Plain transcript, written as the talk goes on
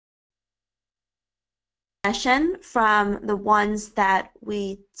session from the ones that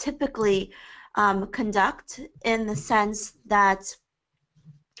we typically conduct, in the sense that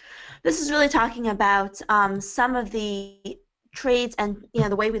this is really talking about some of the trades and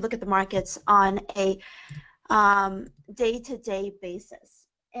the way we look at the markets on a day-to-day basis.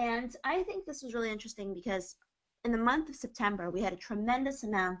 And I think this was really interesting because in the month of September, we had a tremendous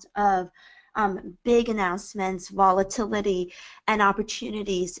amount of big announcements, volatility, and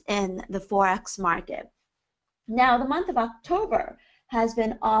opportunities in the Forex market. Now, the month of October has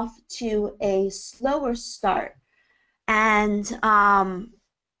been off to a slower start, and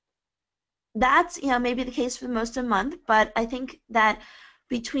that's maybe the case for most of the month, but I think that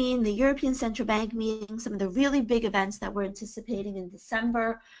between the European Central Bank meeting, some of the really big events that we're anticipating in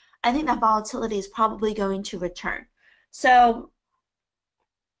December, I think that volatility is probably going to return. So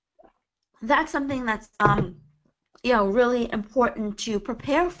that's something that's really important to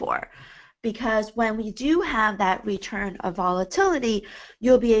prepare for, because when we do have that return of volatility,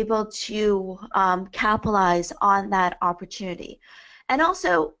 you'll be able to capitalize on that opportunity. And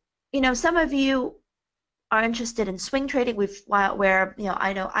also, some of you are interested in swing trading, where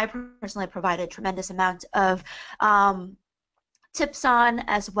I know I personally provided a tremendous amount of tips on,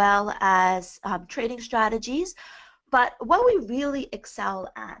 as well as trading strategies. But what we really excel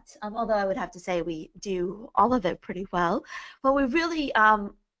at, although I would have to say we do all of it pretty well, what we really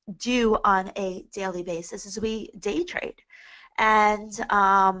do on a daily basis is we day trade, and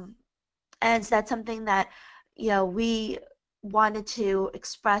that's something that we wanted to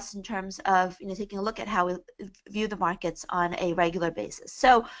express in terms of taking a look at how we view the markets on a regular basis.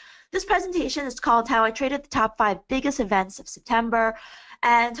 So this presentation is called How I Traded the Top 5 Biggest Events of September,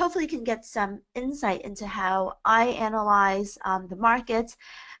 and hopefully you can get some insight into how I analyze the markets,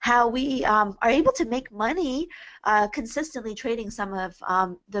 how we are able to make money consistently trading some of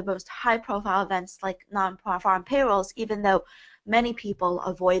the most high-profile events like non-farm payrolls, even though many people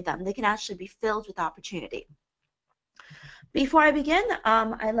avoid them. They can actually be filled with opportunity. Before I begin,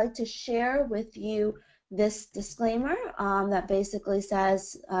 I'd like to share with you this disclaimer that basically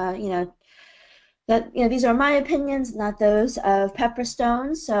says, that these are my opinions, not those of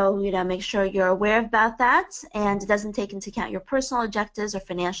Pepperstone. So make sure you're aware about that, and it doesn't take into account your personal objectives or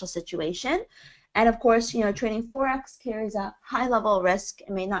financial situation. And of course, trading Forex carries a high level of risk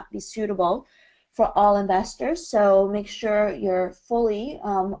and may not be suitable for all investors. So make sure you're fully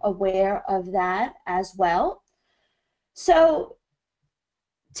aware of that as well. So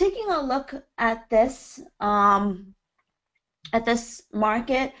taking a look at this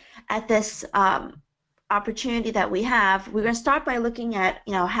market, at this opportunity that we have, we're going to start by looking at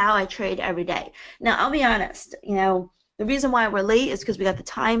how I trade every day. Now, I'll be honest, the reason why we're late is because we got the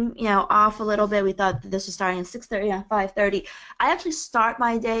time off a little bit. We thought that this was starting at 6:30, not 5:30. I actually start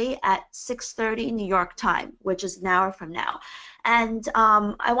my day at 6:30 New York time, which is an hour from now. And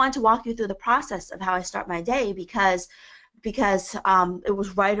I want to walk you through the process of how I start my day, because it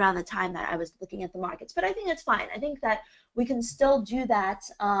was right around the time that I was looking at the markets. But I think it's fine. I think that we can still do that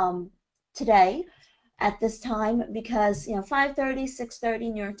today at this time, because 5:30, 6:30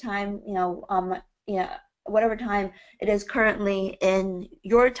 New York time, whatever time it is currently in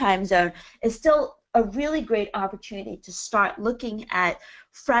your time zone, is still a really great opportunity to start looking at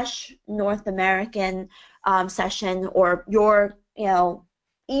fresh North American session, or your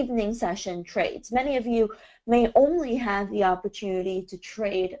evening session trades. Many of you may only have the opportunity to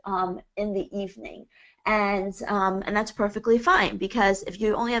trade in the evening, and that's perfectly fine, because if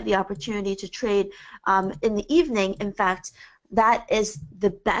you only have the opportunity to trade in the evening, in fact, that is the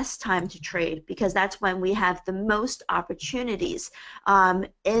best time to trade, because that's when we have the most opportunities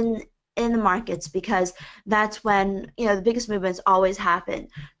in the markets, because that's when the biggest movements always happen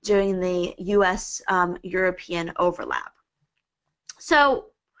during the U.S. European overlap. So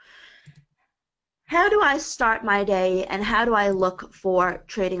how do I start my day, and how do I look for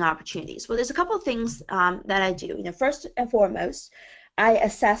trading opportunities? Well, there's a couple of things that I do. First and foremost, I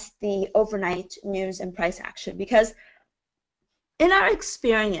assess the overnight news and price action, because in our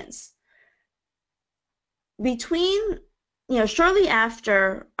experience, between shortly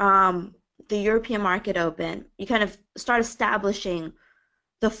after the European market open, you kind of start establishing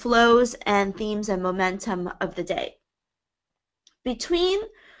the flows and themes and momentum of the day. Between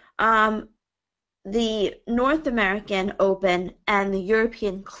the North American open and the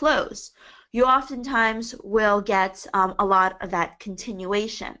European close, you oftentimes will get a lot of that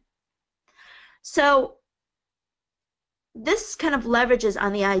continuation. So this kind of leverages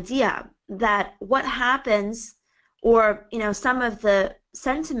on the idea that what happens, or some of the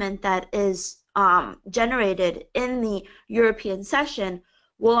sentiment that is generated in the European session,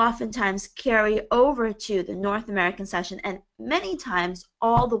 will oftentimes carry over to the North American session, and many times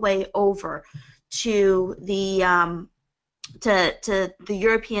all the way over to the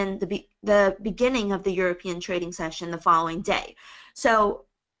European, the beginning of the European trading session the following day. So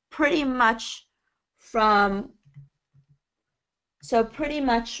pretty much from some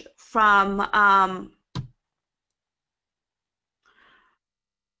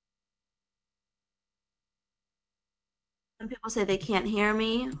people say they can't hear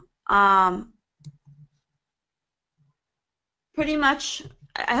me. Pretty much,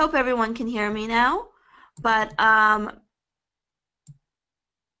 I hope everyone can hear me now, but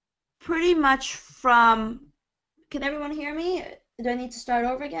pretty much from, can everyone hear me? Do I need to start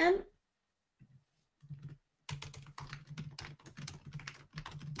over again?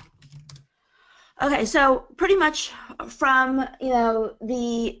 Okay, so pretty much from,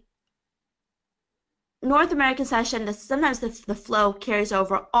 the North American session, sometimes the flow carries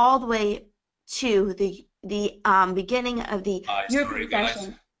over all the way to the beginning of the European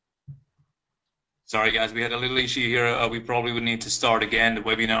session. Sorry guys, we had a little issue here. We probably would need to start again the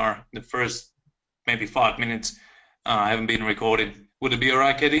webinar. The first maybe 5 minutes haven't been recorded. Would it be all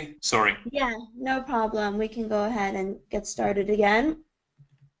right, Kathy? Sorry. Yeah, no problem. We can go ahead and get started again.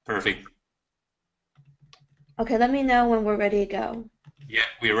 Perfect. Okay, let me know when we're ready to go. Yeah,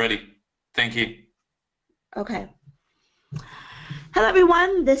 we're ready. Thank you. Okay. Hello,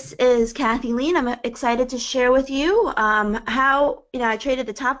 everyone. This is Kathy Lien. I'm excited to share with you how I traded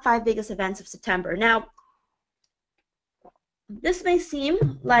the top 5 biggest events of September. Now, this may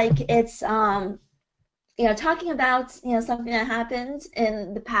seem like it's talking about something that happened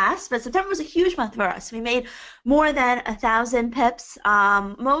in the past, but September was a huge month for us. We made more than 1,000 pips,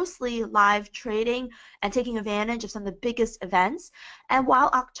 mostly live trading and taking advantage of some of the biggest events. And while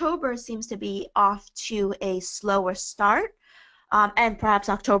October seems to be off to a slower start, and perhaps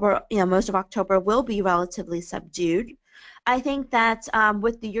October, most of October will be relatively subdued, I think that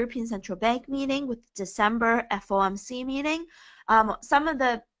with the European Central Bank meeting, with the December FOMC meeting, some of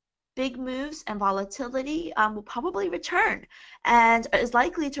the big moves and volatility will probably return and is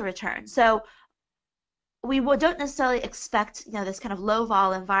likely to return. So we don't necessarily expect this kind of low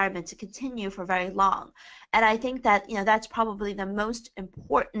vol environment to continue for very long. And I think that that's probably the most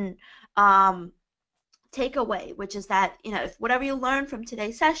important takeaway, which is that if whatever you learn from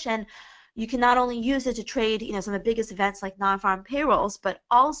today's session, you can not only use it to trade some of the biggest events like non-farm payrolls, but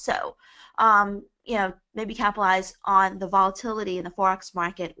also maybe capitalize on the volatility in the forex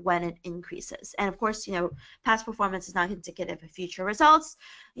market when it increases. And of course, past performance is not indicative of future results.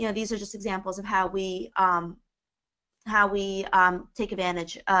 These are just examples of how we take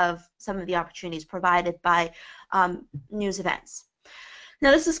advantage of some of the opportunities provided by news events. Now,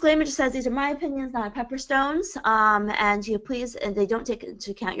 this disclaimer just says these are my opinions, not Pepperstone's, and please, they don't take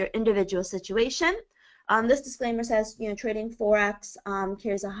into account your individual situation. This disclaimer says, trading Forex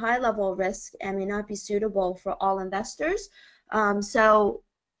carries a high level of risk and may not be suitable for all investors. So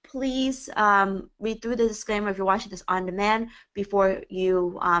please read through the disclaimer if you're watching this on demand before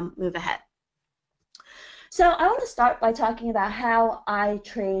you move ahead. So I want to start by talking about how I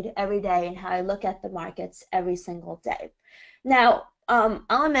trade every day and how I look at the markets every single day. Now,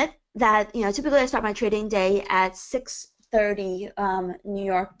 I'll admit that typically I start my trading day at 6:30 New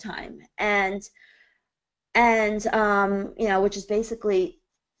York time, and which is basically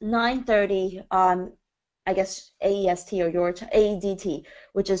 9:30 I guess AEST or your AEDT,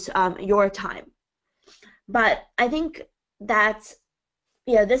 which is your time. But I think that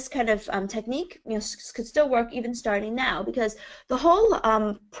this kind of technique could still work even starting now, because the whole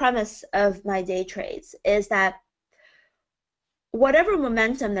premise of my day trades is that whatever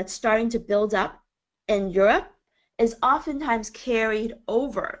momentum that's starting to build up in Europe is oftentimes carried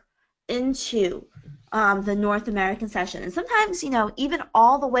over into the North American session, and sometimes even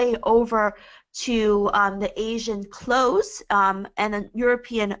all the way over to the Asian close and the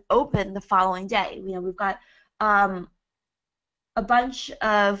European Open the following day. We've got a bunch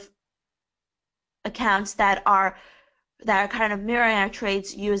of accounts that are kind of mirroring our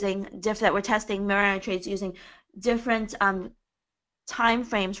trades using that we're testing mirroring our trades using different time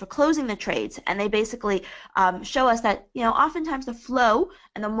frames for closing the trades, and they basically show us that oftentimes the flow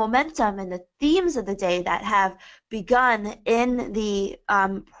and the momentum and the themes of the day that have begun in the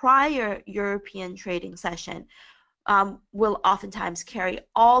prior European trading session will oftentimes carry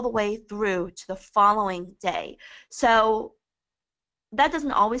all the way through to the following day. So that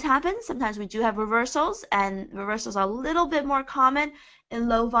doesn't always happen. Sometimes we do have reversals, and reversals are a little bit more common in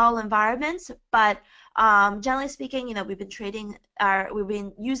low vol environments, but generally speaking, we've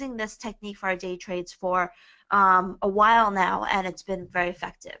been using this technique for our day trades for a while now, and it's been very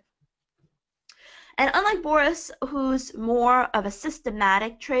effective. And unlike Boris, who's more of a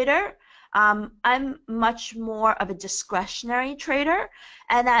systematic trader, I'm much more of a discretionary trader,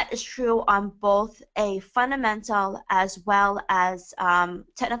 and that is true on both a fundamental as well as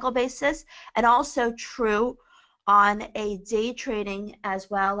technical basis, and also true on a day trading as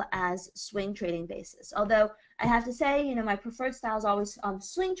well as swing trading basis. Although I have to say, you know, my preferred style is always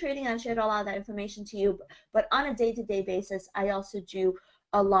swing trading. I've shared a lot of that information to you, but on a day-to-day basis, I also do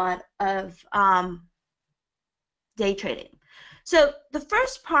a lot of day trading. So the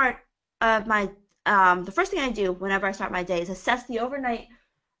first part of my, the first thing I do whenever I start my day is assess the overnight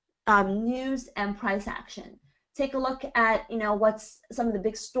news and price action. Take a look at, you know, what's some of the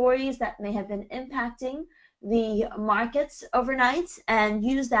big stories that may have been impacting the markets overnight, and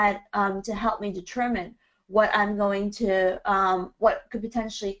use that to help me determine what I'm going to, what could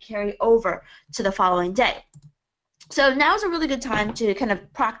potentially carry over to the following day. So now is a really good time to kind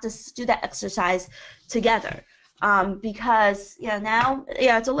of practice, do that exercise together. Because, you know, now,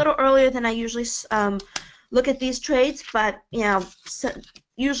 yeah, it's a little earlier than I usually look at these trades, but, you know, so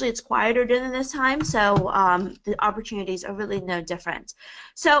usually it's quieter during this time, so the opportunities are really no different.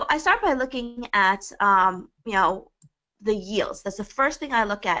 So I start by looking at, you know, the yields. That's the first thing I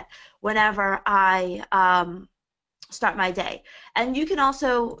look at whenever I start my day. And you can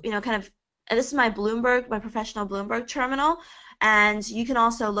also, you know, kind of, and this is my Bloomberg, my professional Bloomberg terminal, and you can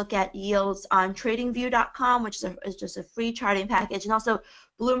also look at yields on tradingview.com, which is just a free charting package, and also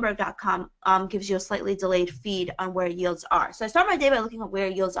Bloomberg.com gives you a slightly delayed feed on where yields are. So I start my day by looking at where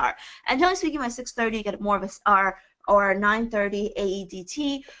yields are. And generally speaking, by 6:30, you get more of a R, or 9:30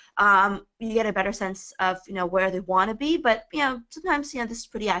 AEDT, you get a better sense of, you know, where they want to be. But, you know, sometimes, you know, this is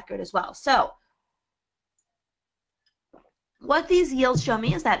pretty accurate as well. So what these yields show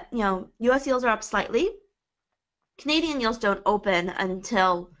me is that, you know, U.S. yields are up slightly. Canadian yields don't open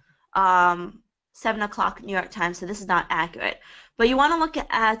until 7 o'clock New York time, so this is not accurate. But you want to look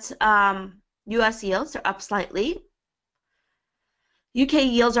at U.S. yields. They're up slightly. UK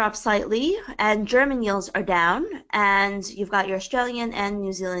yields are up slightly, and German yields are down, and you've got your Australian and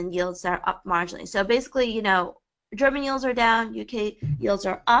New Zealand yields that are up marginally. So basically, you know, German yields are down, UK yields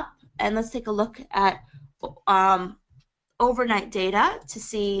are up, and let's take a look at overnight data to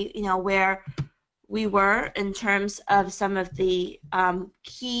see, you know, where we were in terms of some of the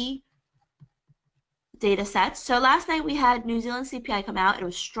key data sets. So last night we had New Zealand CPI come out. It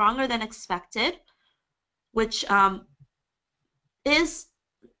was stronger than expected, which is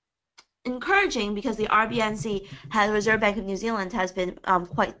encouraging because the RBNZ, the Reserve Bank of New Zealand, has been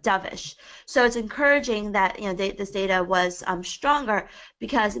quite dovish. So it's encouraging that, you know, this data was stronger,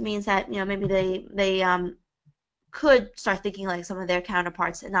 because it means that, you know, maybe they could start thinking like some of their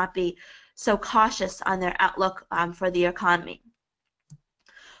counterparts and not be so cautious on their outlook for the economy.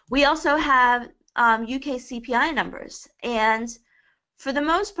 We also have UK CPI numbers, and for the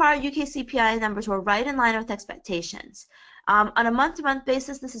most part, UK CPI numbers were right in line with expectations. On a month-to-month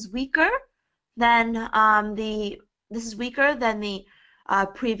basis, this is weaker than the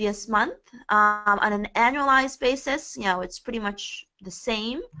previous month. On an annualized basis, you know, it's pretty much the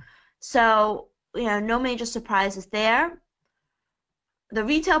same. So, you know, no major surprises there. The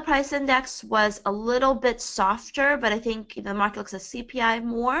retail price index was a little bit softer, but I think, you know, the market looks at CPI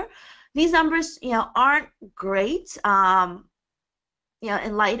more. These numbers, you know, aren't great, you know,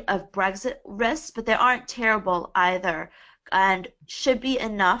 in light of Brexit risks, but they aren't terrible either, and should be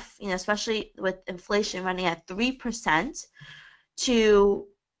enough, you know, especially with inflation running at 3%, to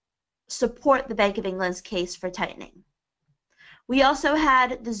support the Bank of England's case for tightening. We also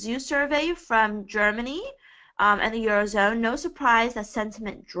had the ZEW survey from Germany and the Eurozone. No surprise that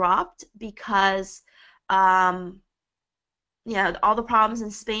sentiment dropped because, you know, all the problems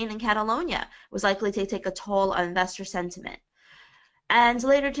in Spain and Catalonia was likely to take a toll on investor sentiment. And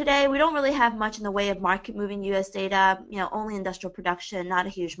later today, we don't really have much in the way of market-moving U.S. data, you know, only industrial production, not a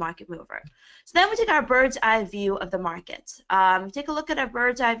huge market mover. So then we take our bird's eye view of the market. Take a look at our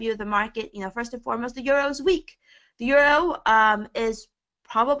bird's eye view of the market. You know, first and foremost, the euro is weak. The euro is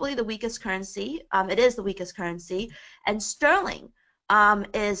probably the weakest currency. It is the weakest currency. And sterling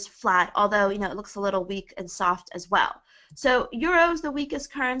is flat, although, you know, it looks a little weak and soft as well. So euro is the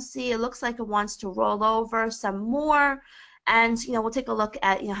weakest currency. It looks like it wants to roll over some more. And, you know, we'll take a look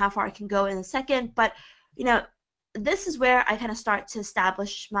at, you know, how far it can go in a second. But, you know, this is where I kind of start to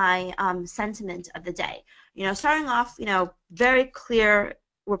establish my sentiment of the day. You know, starting off, you know, very clear,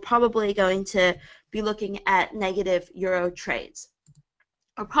 we're probably going to be looking at negative euro trades.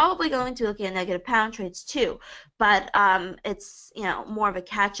 We're probably going to be looking at negative pound trades too, but it's, you know, more of a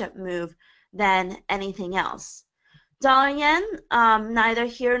catch-up move than anything else. Dollar yen, neither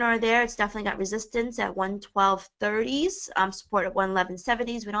here nor there. It's definitely got resistance at 112.30s, support at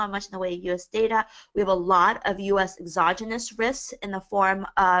 111.70s. We don't have much in the way of U.S. data. We have a lot of U.S. exogenous risks in the form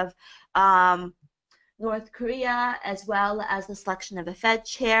of North Korea, as well as the selection of a Fed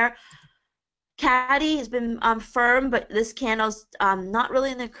chair. Caddy has been firm, but this candle's not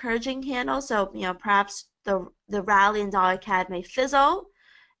really an encouraging candle, so perhaps the rally in dollar CAD may fizzle.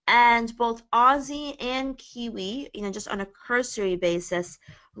 And both Aussie and Kiwi, just on a cursory basis,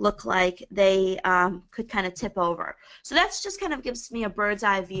 look like they could kind of tip over. So that's just kind of gives me a bird's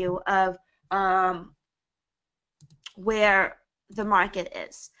eye view of where the market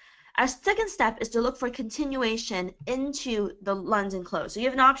is. Our second step is to look for continuation into the London close. So you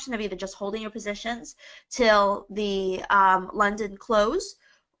have an option of either just holding your positions till the London close,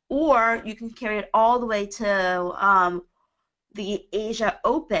 or you can carry it all the way to the Asia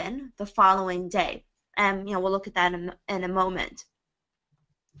Open the following day. And we'll look at that in a moment.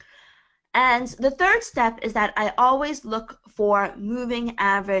 And the third step is that I always look for moving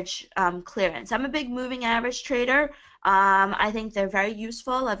average clearance. I'm a big moving average trader. I think they're very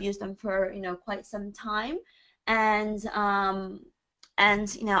useful. I've used them for quite some time, and I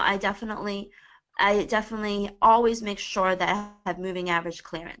definitely always make sure that I have moving average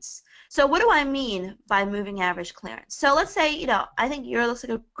clearance. So what do I mean by moving average clearance? So let's say I think euro looks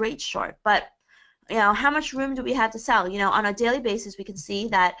like a great short, but how much room do we have to sell? On a daily basis, we can see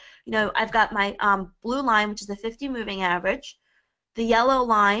that, I've got my blue line, which is the 50 moving average, the yellow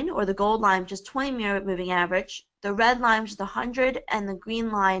line, or the gold line, which is 20 moving average, the red line, which is the 100, and the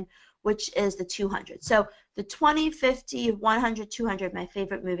green line, which is the 200. So the 20, 50, 100, 200, my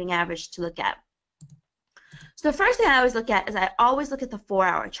favorite moving average to look at. So the first thing I always look at is I always look at the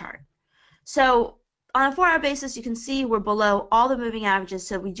 4-hour chart. So on a 4-hour basis, you can see we're below all the moving averages,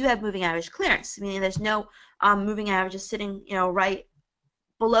 so we do have moving average clearance, meaning there's no moving averages sitting, right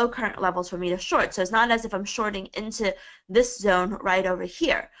below current levels for me to short. So it's not as if I'm shorting into this zone right over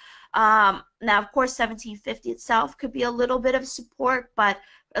here. Now, of course, 1750 itself could be a little bit of support, but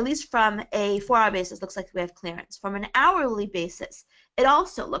at least from a 4-hour basis, looks like we have clearance. From an hourly basis, it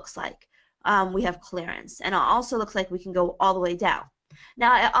also looks like we have clearance, and it also looks like we can go all the way down.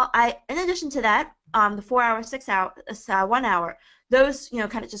 Now, in addition to that, the 4-hour, 6-hour, 1 hour, those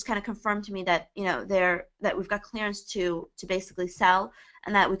kind of confirm to me that that we've got clearance to basically sell,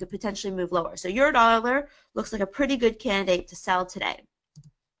 and that we could potentially move lower. So euro dollar looks like a pretty good candidate to sell today.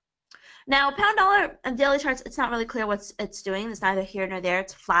 Now, pound dollar on daily charts, it's not really clear what it's doing. It's neither here nor there.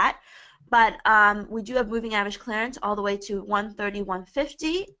 It's flat, but we do have moving average clearance all the way to 130,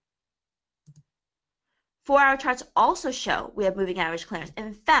 150. 4-hour charts also show we have moving average clearance.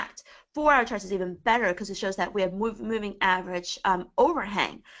 In fact, 4-hour charts is even better because it shows that we have moving average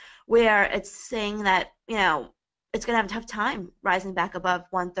overhang, where it's saying that it's going to have a tough time rising back above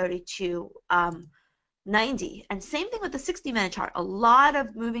 132.90. And same thing with the 60-minute chart. A lot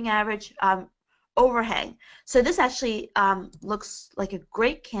of moving average overhang. So this actually looks like a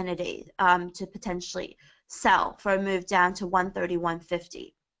great candidate to potentially sell for a move down to 130,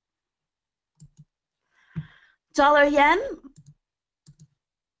 150. Dollar yen,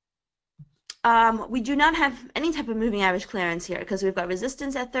 we do not have any type of moving average clearance here because we've got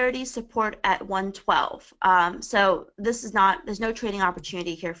resistance at 30, support at 112. So this is not, there's no trading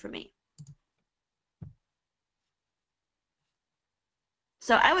opportunity here for me.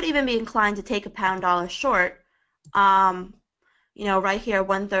 So I would even be inclined to take a pound dollar short, right here,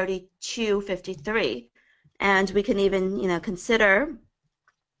 132.53, and we can even, consider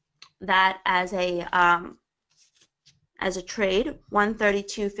that as a trade,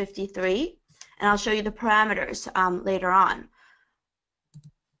 132.53, and I'll show you the parameters later on.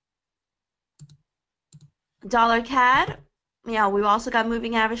 Dollar CAD, we've also got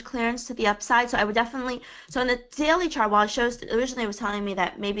moving average clearance to the upside, so I would definitely, so in the daily chart, while it shows, originally it was telling me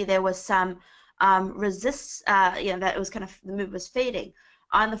that maybe there was some that it was kind of, the move was fading.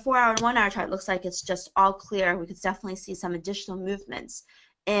 On the 4-hour and 1-hour chart, it looks like it's just all clear. We could definitely see some additional movements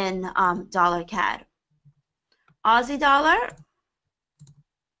in dollar CAD. Aussie dollar,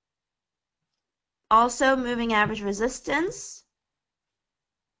 also moving average resistance,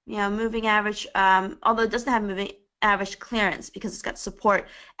 moving average, although it doesn't have moving average clearance because it's got support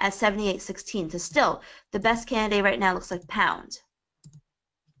at 78.16. So still, the best candidate right now looks like pound.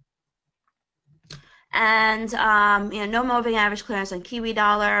 And no moving average clearance on Kiwi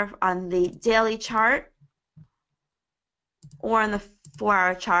dollar on the daily chart or on the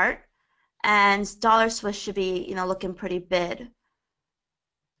 4-hour chart. And dollar Swiss should be, looking pretty bid,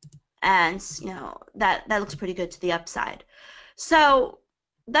 and that looks pretty good to the upside. So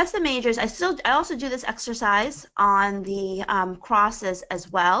that's the majors. I also do this exercise on the crosses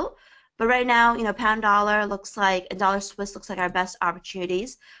as well. But right now, pound dollar looks like, and dollar Swiss looks like our best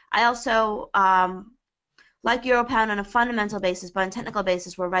opportunities. I also like euro pound on a fundamental basis, but on a technical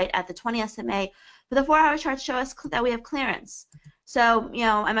basis, we're right at the 20 SMA. But the 4-hour charts show us that we have clearance. So,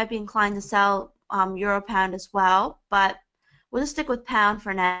 I might be inclined to sell euro pound as well, but we'll just stick with pound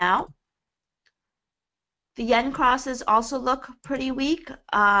for now. The yen crosses also look pretty weak.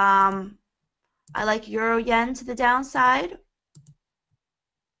 I like euro yen to the downside.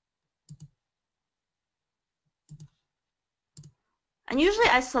 And usually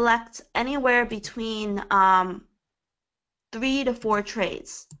I select anywhere between 3 to 4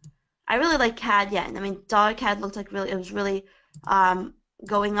 trades. I really like CAD yen. I mean, dollar CAD looked like it was really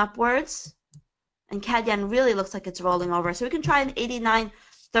going upwards, and CAD yen really looks like it's rolling over. So we can try an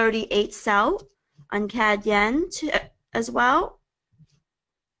 89.38 sell on CAD yen as well.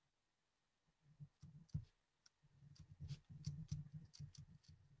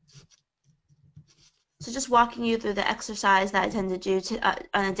 So just walking you through the exercise that I tend to do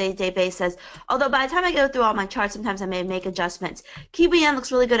on a day-to-day basis. Although by the time I go through all my charts, sometimes I may make adjustments. Kiwi yen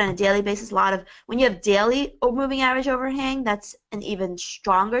looks really good on a daily basis. When you have daily moving average overhang, that's an even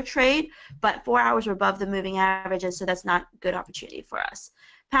stronger trade. But 4 hours are above the moving averages, so that's not a good opportunity for us.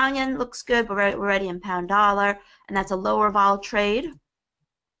 Pound yen looks good, but we're already in pound dollar, and that's a lower vol trade.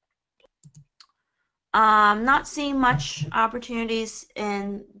 Not seeing much opportunities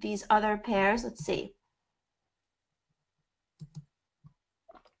in these other pairs. Let's see.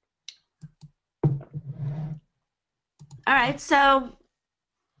 All right, so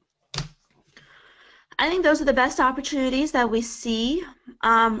I think those are the best opportunities that we see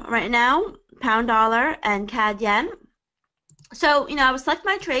right now, pound dollar and CAD yen. So, I would select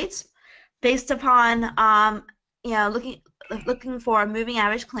my trades based upon, looking for a moving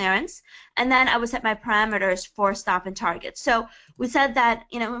average clearance, and then I would set my parameters for stop and target. So we said that,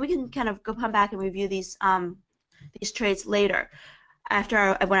 we can kind of come back and review these trades later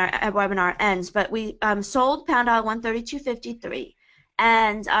after when our webinar ends, but we sold pound dollar 132.53.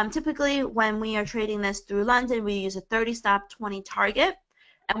 And typically when we are trading this through London, we use a 30 stop, 20 target.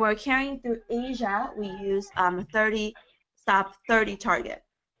 And we're carrying through Asia, we use a 30 stop, 30 target.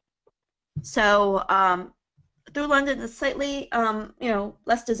 So through London, it's slightly,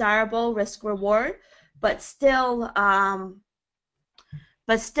 less desirable risk reward, but still,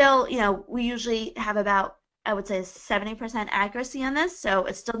 we usually have about, I would say, 70% accuracy on this, so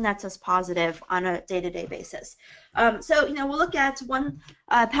it still nets us positive on a day-to-day basis. So, we'll look at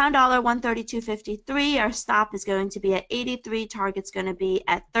pound dollar 132.53. Our stop is going to be at 83. Target's going to be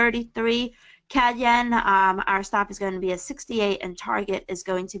at 33. CAD yen, our stop is going to be at 68, and target is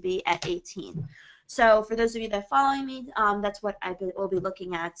going to be at 18. So, for those of you that are following me, that's what will be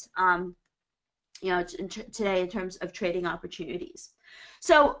looking at, today in terms of trading opportunities.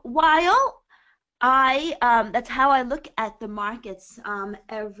 So, while that's how I look at the markets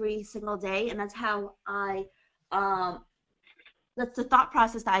every single day, and that's how that's the thought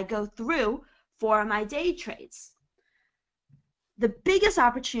process that I go through for my day trades. The biggest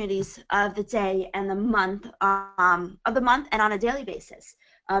opportunities of the day and the month, and on a daily basis,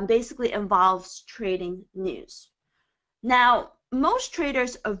 basically involves trading news. Now, most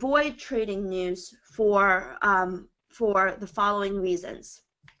traders avoid trading news for the following reasons.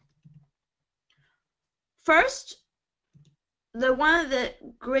 First, one of the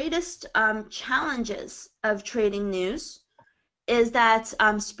greatest challenges of trading news is that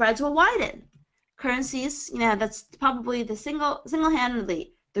spreads will widen. Currencies, that's probably the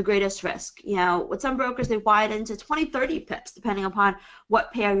single-handedly the greatest risk. With some brokers, they widen to 20, 30 pips, depending upon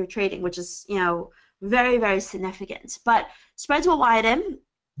what pair you're trading, which is, very, very significant. But spreads will widen,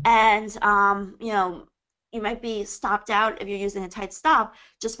 and, you might be stopped out if you're using a tight stop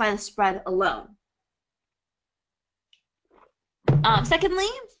just by the spread alone. Secondly,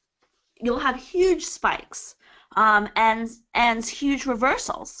 you'll have huge spikes and huge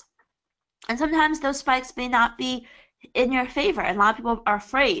reversals. And sometimes those spikes may not be in your favor. And a lot of people are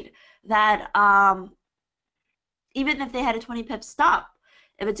afraid that even if they had a 20 pip stop,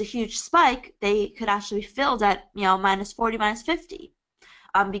 if it's a huge spike, they could actually be filled at, minus 40, minus 50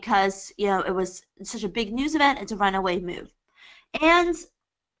 because, it was such a big news event. It's a runaway move. And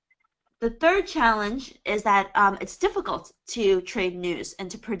the third challenge is that it's difficult to trade news and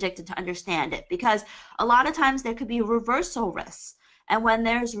to predict and to understand it because a lot of times there could be reversal risks. And when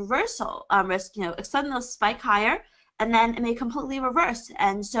there's reversal risk, suddenly they'll spike higher and then it may completely reverse.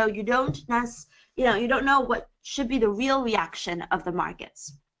 And so you don't know what should be the real reaction of the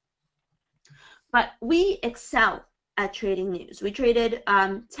markets. But we excel at trading news. We traded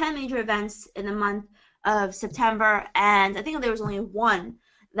 10 major events in the month of September, and I think there was only one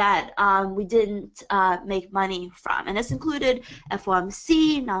that we didn't make money from. And this included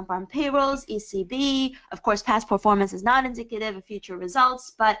FOMC, non-farm payrolls, ECB. Of course, past performance is not indicative of future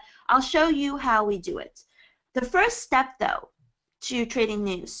results, but I'll show you how we do it. The first step, though, to trading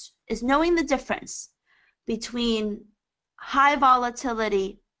news is knowing the difference between high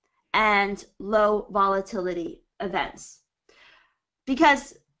volatility and low volatility events.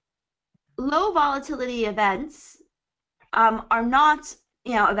 Because low volatility events are not,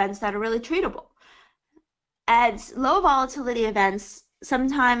 events that are really tradable. And low volatility events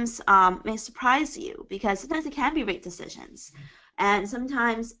sometimes may surprise you because sometimes it can be rate decisions, and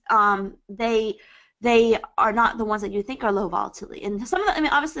sometimes they are not the ones that you think are low volatility. And some of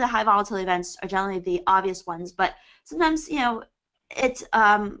the, obviously the high volatility events are generally the obvious ones, but sometimes, it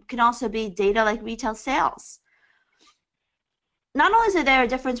can also be data like retail sales. Not only is there a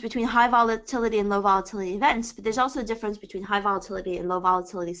difference between high volatility and low volatility events, but there's also a difference between high volatility and low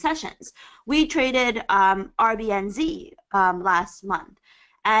volatility sessions. We traded RBNZ last month,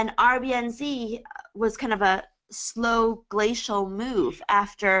 and RBNZ was kind of a slow glacial move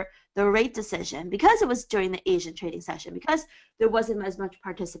after the rate decision because it was during the Asian trading session, because there wasn't as much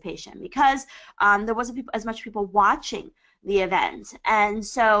participation, because there wasn't as much people watching the event. And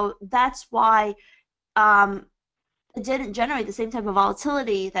so that's why it didn't generate the same type of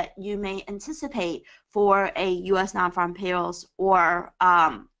volatility that you may anticipate for a U.S. non-farm payrolls or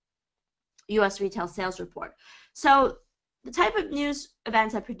U.S. retail sales report. So the type of news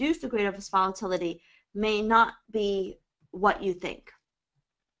events that produce the greatest volatility may not be what you think.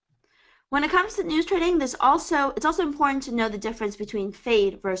 When it comes to news trading, it's also important to know the difference between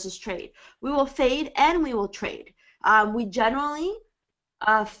fade versus trade. We will fade and we will trade. We generally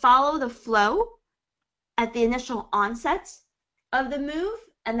follow the flow at the initial onset of the move,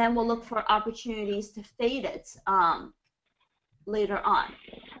 and then we'll look for opportunities to fade it later on.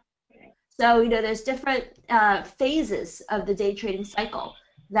 So there's different phases of the day trading cycle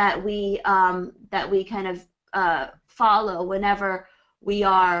that we kind of follow whenever we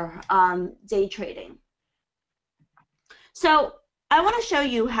are day trading. So I want to show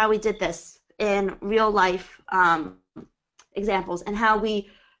you how we did this in real life examples and how we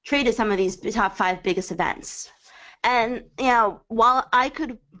traded some of these top 5 biggest events. And while I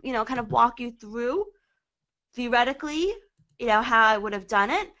could kind of walk you through theoretically how I would have done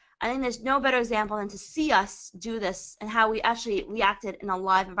it, I think there's no better example than to see us do this and how we actually reacted in a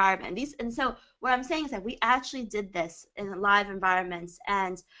live environment. And so what I'm saying is that we actually did this in live environments,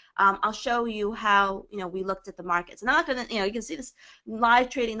 and I'll show you how we looked at the markets. And I'm not going to, you can see this live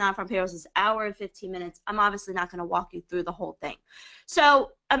trading non-farm payrolls is an hour and 15 minutes. I'm obviously not going to walk you through the whole thing.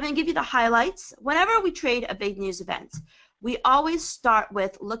 So I'm going to give you the highlights. Whenever we trade a big news event, we always start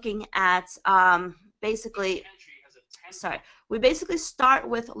with looking at we basically start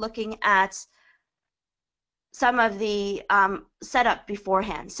with looking at some of the setup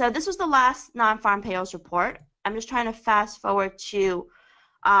beforehand. So this was the last non-farm payrolls report. I'm just trying to fast forward to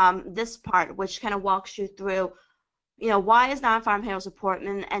this part, which kind of walks you through, why is non-farm payrolls report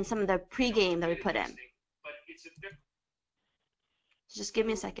and some of the pregame that we put in. Just give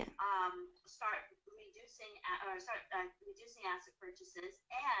me a second. Start reducing asset purchases,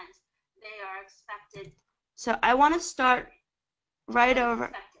 and they are expected. So I want to start right over.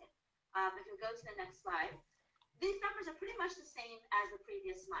 If we go to the next slide, these numbers are pretty much the same as the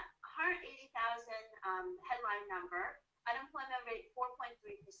previous month. 180,000 headline number, unemployment rate 4.3%,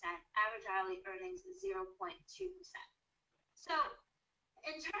 average hourly earnings 0.2%. So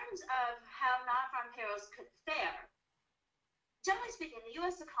in terms of how non-farm payrolls could fare, generally speaking, the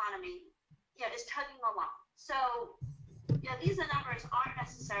U.S. economy is chugging along. So these numbers aren't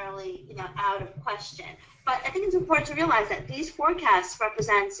necessarily out of question, but I think it's important to realize that these forecasts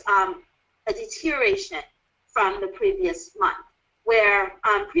represent a deterioration from the previous month, where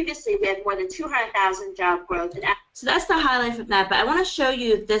previously we had more than 200,000 job growth. So that's the highlight from that, but I want to show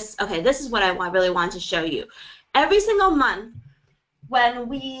you this. Okay, this is what I really want to show you. Every single month when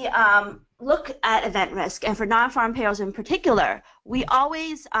we look at event risk, and for non-farm payrolls in particular, we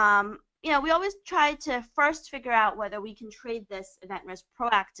always we always try to first figure out whether we can trade this event risk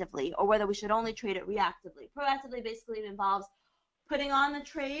proactively or whether we should only trade it reactively. Proactively basically involves putting on the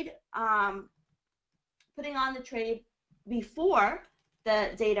trade before the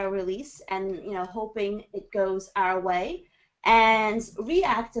data release and hoping it goes our way. And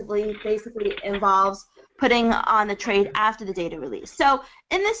reactively basically involves putting on the trade after the data release. So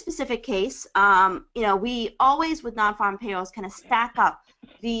in this specific case, we always with non-farm payrolls kind of stack up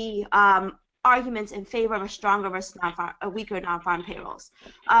the arguments in favor of a stronger versus a weaker non-farm payrolls.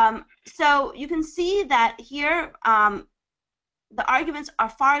 So you can see that here the arguments are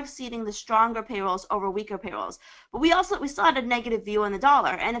far exceeding the stronger payrolls over weaker payrolls. But we still had a negative view on the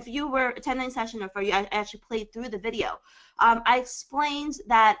dollar. And if you were attending the session, or for you, I actually played through the video. I explained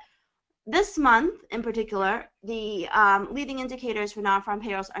that this month in particular, the leading indicators for non-farm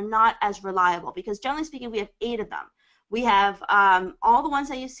payrolls are not as reliable because generally speaking, we have 8 of them. We have all the ones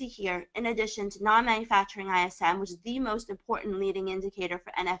that you see here, in addition to non-manufacturing ISM, which is the most important leading indicator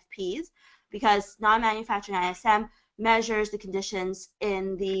for NFPs, because non-manufacturing ISM measures the conditions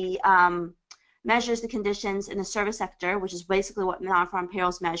in the service sector, which is basically what non-farm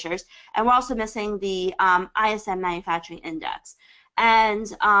payrolls measures. And we're also missing the ISM manufacturing index. And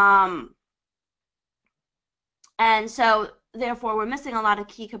so therefore we're missing a lot of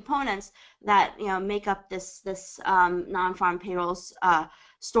key components that make up this non-farm payrolls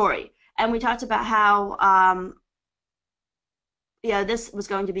story. And we talked about how this was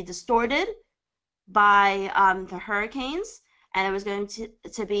going to be distorted by the hurricanes, and it was going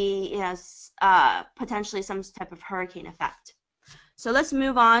to be potentially some type of hurricane effect. So let's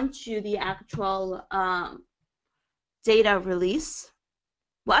move on to the actual data release.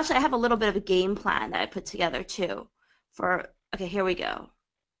 Well, actually, I have a little bit of a game plan that I put together too. Okay, here we go.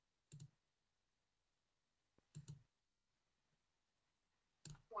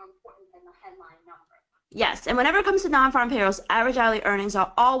 More important than the headline number. Yes, and whenever it comes to non-farm payrolls, average hourly earnings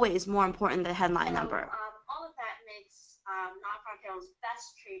are always more important than the headline number. All of that makes non-farm payrolls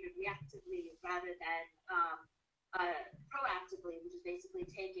best traded reactively rather than proactively, which is basically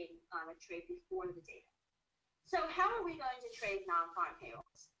taking a trade before the data. So how are we going to trade non-farm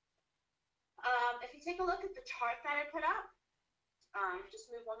payrolls? If you take a look at the chart that I put up,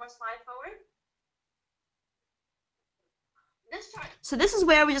 just move one more slide forward. So this is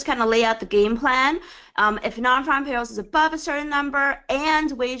where we just kind of lay out the game plan. If non-farm payrolls is above a certain number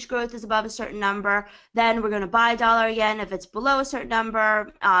and wage growth is above a certain number, then we're going to buy dollar yen. If it's below a certain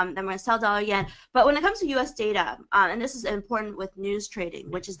number, then we're going to sell dollar yen. But when it comes to U.S. data, and this is important with news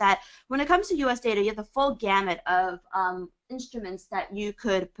trading, which is that when it comes to U.S. data, you have the full gamut of instruments that you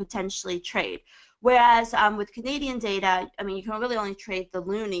could potentially trade. Whereas with Canadian data, I mean, you can really only trade the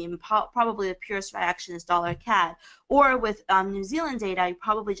loonie, and probably the purest reaction is dollar CAD. Or with New Zealand data, you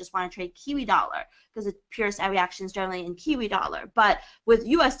probably just want to trade Kiwi dollar because the purest reaction is generally in Kiwi dollar. But with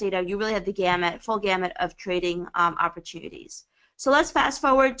US data, you really have the full gamut of trading opportunities. So let's fast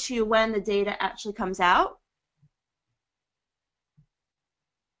forward to when the data actually comes out.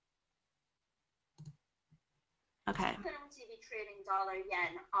 Okay. Trading dollar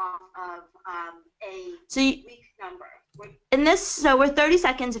yen off of a weak number. So we're 30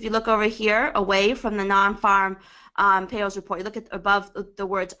 seconds. If you look over here, away from the non-farm payrolls report, you look at above the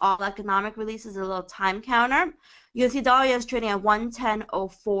words "all economic releases," a little time counter. You can see dollar yen is trading at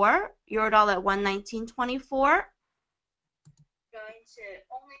 110.04, euro dollar at 119.24. Going to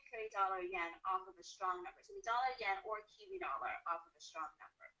only trade dollar yen off of a strong number. So the dollar yen or Kiwi dollar off of a strong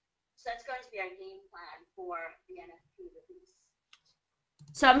number. So that's going to be our game plan for the NFP release.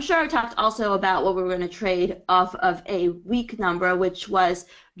 So I'm sure I talked also about what we were going to trade off of a weak number, which was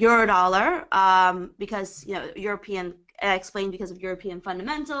euro dollar, because I explained because of European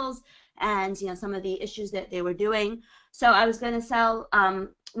fundamentals and some of the issues that they were doing. So I was going to sell,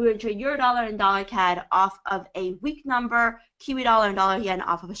 we would trade euro dollar and dollar CAD off of a weak number, Kiwi dollar and dollar yen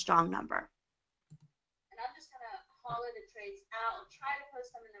off of a strong number. And I'm just going to hollow the trades out. I'll try to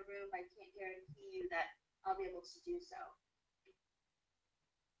post them in the room, but I can't guarantee you that I'll be able to do so.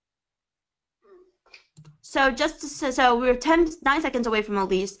 So so we're 9 seconds away from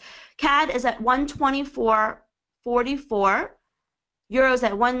release. CAD is at 124.44. Euros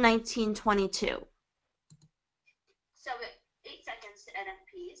at 119.22. So 8 seconds to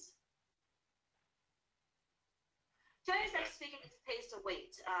NFPs. Generally speaking, it pays to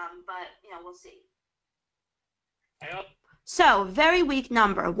wait, but we'll see. So very weak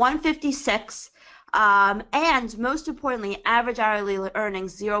number, 156. And most importantly, average hourly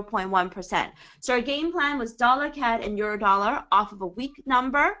earnings 0.1%. So our game plan was dollar CAD and euro dollar off of a weak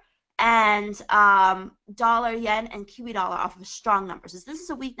number, and dollar yen and Kiwi dollar off of a strong number. So this is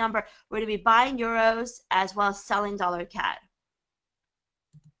a weak number. We're going to be buying euros as well as selling dollar CAD.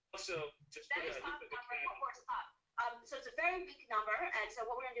 Also, just that is top number, of course, up. So it's a very weak number, and so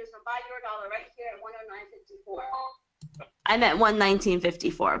what we're going to do is we're going to buy euro dollar right here at 109.54. I meant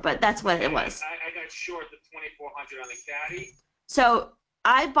 119.54, but that's what it was. I got short the 2,400 on the caddy. So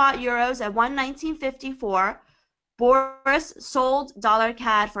I bought euros at 119.54. Boris sold dollar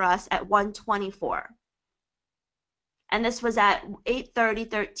CAD for us at 124. and this was at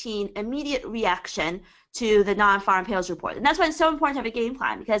 8:30:13, immediate reaction to the non-farm payrolls report. And that's why it's so important to have a game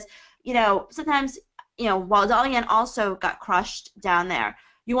plan, because sometimes while Dollar Yen also got crushed down there,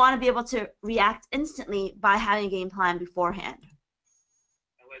 you want to be able to react instantly by having a game plan beforehand.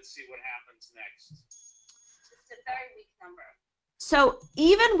 And let's see what happens next. It's a very weak number. So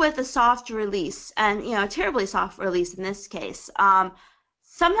even with a soft release, and a terribly soft release in this case,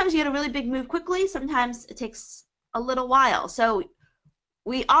 sometimes you get a really big move quickly. Sometimes it takes a little while. So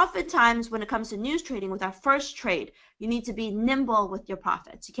we oftentimes, when it comes to news trading, with our first trade, you need to be nimble with your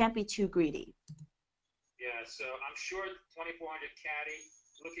profits. You can't be too greedy. Yeah, so I'm short 2400 caddy,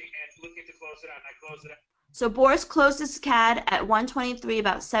 looking to close it out, and I close it out. So Boris closed his CAD at 123,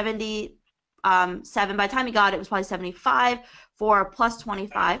 about 77. By the time he got it, it was probably 75 for plus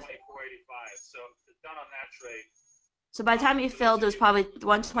 25. 2485. So done on that trade. So by the time he filled, it was probably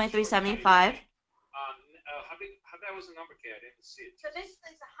 123.75. How that was a number, Kay? I didn't see it. So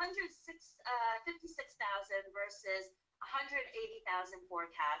basically, it's 56,000 versus 180,000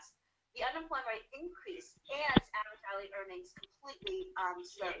 forecast. The unemployment rate increased and average hourly earnings completely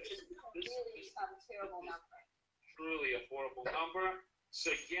slowed. So it's a really terrible number. Truly a horrible number.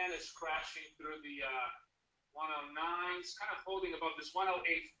 So yen is crashing through the 109s, kind of holding above this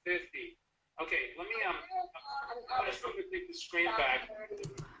 108.50. Okay, let me I'll just take the screen back.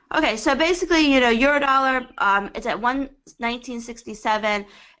 Okay, so basically, euro dollar, it's at 119.67.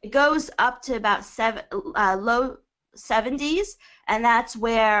 It goes up to about low 70s, and that's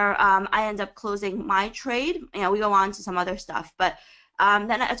where I end up closing my trade. We go on to some other stuff, but then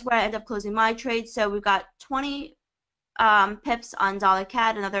that's where I end up closing my trade. So we've got 20 pips on dollar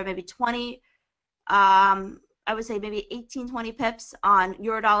CAD, another maybe 20, I would say maybe 18, 20 pips on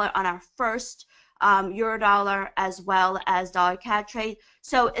euro dollar on our first euro dollar as well as dollar CAD trade.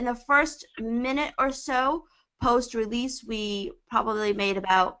 So in the first minute or so post release, we probably made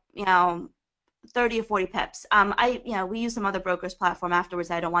about 30 or 40 pips. We use some other broker's platform afterwards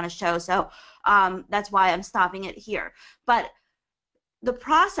that I don't want to show, so that's why I'm stopping it here. But the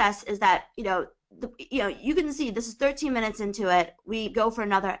process is that you can see this is 13 minutes into it. We go for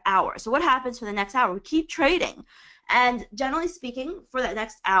another hour. So what happens for the next hour? We keep trading, and generally speaking, for that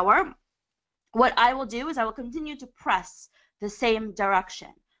next hour, what I will do is I will continue to press the same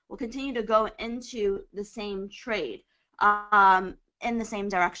direction. We'll continue to go into the same trade in the same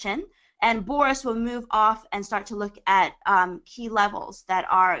direction, and Boris will move off and start to look at key levels that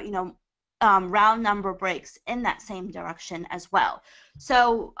are round number breaks in that same direction as well.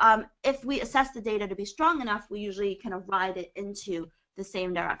 So if we assess the data to be strong enough, we usually kind of ride it into the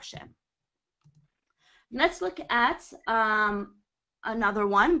same direction. Let's look at another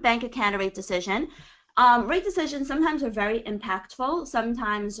one, Bank of Canada rate decision. Rate decisions sometimes are very impactful,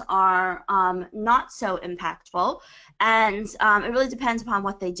 sometimes are not so impactful, and it really depends upon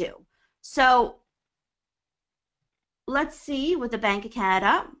what they do. So let's see with the Bank of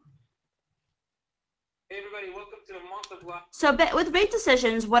Canada. Hey everybody, welcome to the month of live. So with rate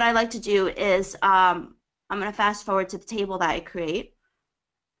decisions, what I like to do is I'm going to fast forward to the table that I create.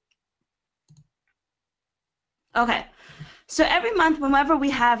 Okay, so every month, whenever we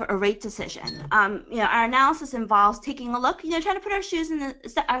have a rate decision, our analysis involves taking a look, trying to put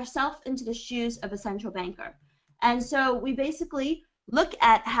ourselves into the shoes of a central banker. And so we basically look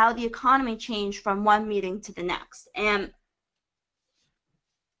at how the economy changed from one meeting to the next. And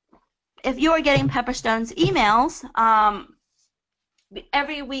if you are getting Pepperstone's emails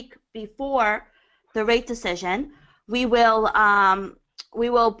every week before the rate decision, we will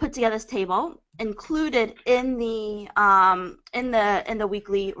put together this table included in the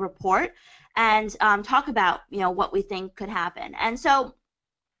weekly report and talk about what we think could happen. And so,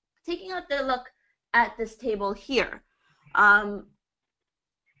 taking a look at this table here,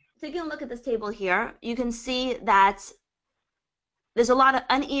 you can see that there's a lot of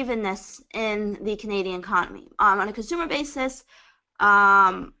unevenness in the Canadian economy. On a consumer basis,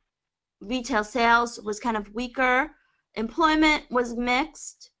 retail sales was kind of weaker. Employment was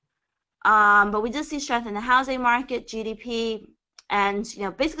mixed, but we did see strength in the housing market, GDP, and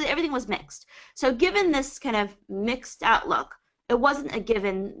basically everything was mixed. So given this kind of mixed outlook, it wasn't a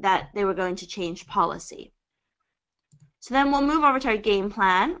given that they were going to change policy. So then we'll move over to our game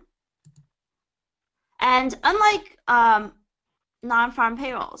plan. And unlike non-farm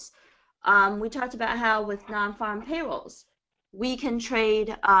payrolls, we talked about how with non-farm payrolls, we can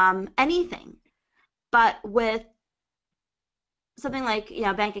trade anything. But with something like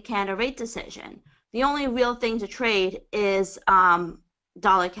Bank of Canada rate decision, the only real thing to trade is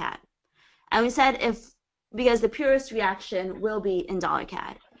dollar CAD. And we said because the purest reaction will be in dollar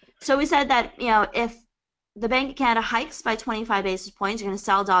CAD. So we said that if the Bank of Canada hikes by 25 basis points, you're going to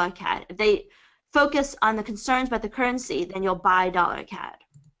sell dollar CAD. If they focus on the concerns about the currency, then you'll buy dollar CAD.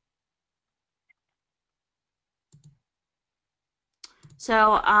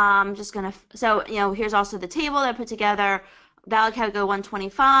 So I'm just going to, so, here's also the table that I put together. Dollar CAD would go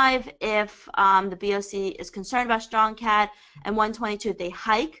 125 if the BOC is concerned about strong CAD, and 122 if they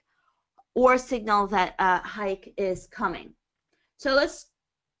hike or signal that a hike is coming. So let's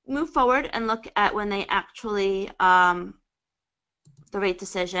move forward and look at when they actually, the rate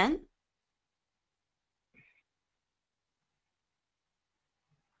decision.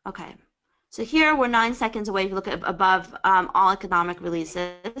 Okay, so here we're 9 seconds away. If you look at above all economic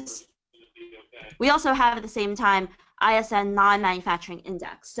releases. We also have at the same time ISM non-manufacturing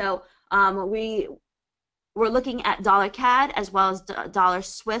index. So we're looking at dollar CAD as well as dollar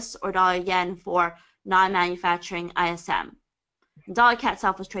Swiss or dollar yen for non-manufacturing ISM. Dollar CAD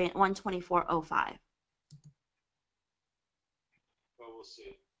itself was trading at 124.05. Well, we'll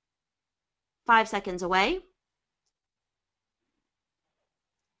see. 5 seconds away.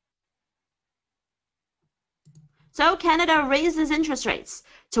 So Canada raises interest rates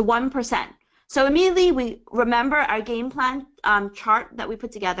to 1%. So immediately we remember our game plan chart that we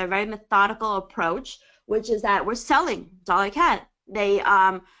put together, a very methodical approach, which is that we're selling dollar CAD. They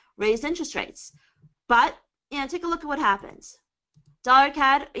raised interest rates. But, take a look at what happens. Dollar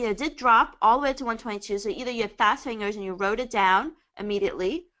CAD, did drop all the way to 122. So either you have fast fingers and you wrote it down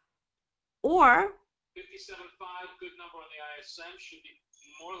immediately, or 57.5, good number on the ISM, should be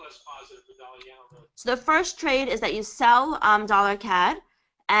more or less positive for dollar yen. So the first trade is that you sell dollar CAD,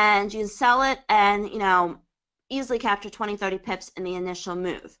 and you sell it and easily capture 20-30 pips in the initial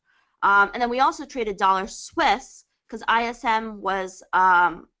move. And then we also traded dollar Swiss because ISM was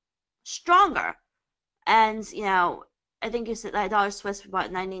stronger, and I think you said that dollar Swiss was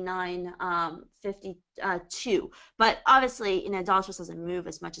about 99.52. But obviously, dollar Swiss doesn't move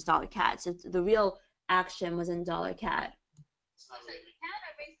as much as dollar CAD, so the real action was in dollar CAD. So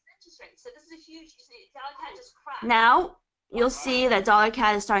this is a huge, you see, dollar CAD just crashed. Now you'll see that dollar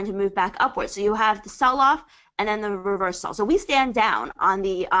CAD is starting to move back upwards. So you have the sell-off and then the reversal. So we stand down on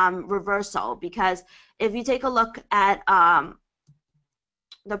the reversal because if you take a look at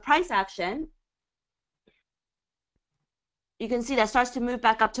the price action, you can see that starts to move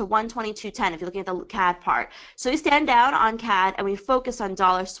back up to 122.10 if you're looking at the CAD part. So we stand down on CAD and we focus on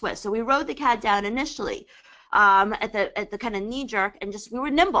dollar Swiss. So we rode the CAD down initially at the kind of knee jerk, and we were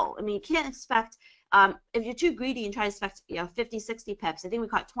nimble. I mean, you can't expect if you're too greedy and try to expect 50, 60 pips. I think we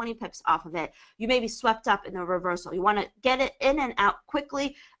caught 20 pips off of it. You may be swept up in the reversal. You want to get it in and out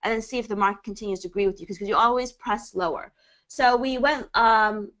quickly, and then see if the market continues to agree with you, because you always press lower. So we went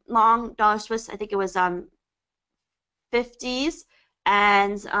long dollar Swiss. I think it was 50s,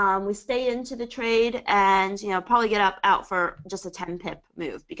 and we stay into the trade and probably get out for just a 10 pip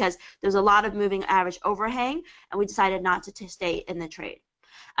move because there's a lot of moving average overhang, and we decided not to stay in the trade.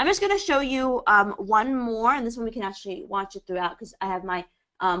 I'm just going to show you one more, and this one we can actually watch it throughout because I have my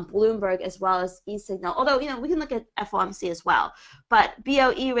Bloomberg as well as e-signal, although we can look at FOMC as well. But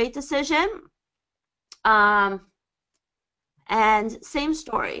BOE rate decision, and same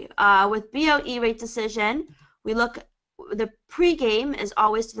story with BOE rate decision. We look, the pregame is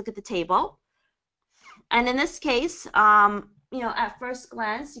always to look at the table, and in this case, at first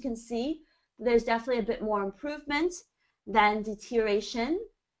glance you can see there's definitely a bit more improvement than deterioration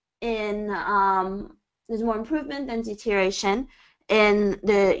in there's more improvement than deterioration in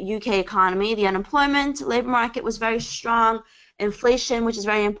the UK economy. The unemployment labor market was very strong. Inflation, which is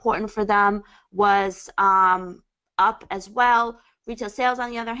very important for them, was up as well. Retail sales, on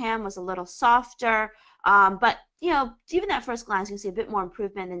the other hand, was a little softer. But even at first glance, you can see a bit more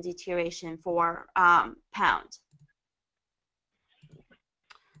improvement than deterioration for pound.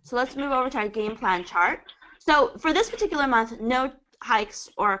 So let's move over to our game plan chart. So for this particular month, no hikes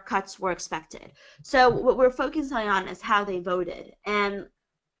or cuts were expected. So what we're focusing on is how they voted. And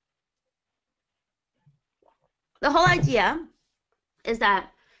the whole idea is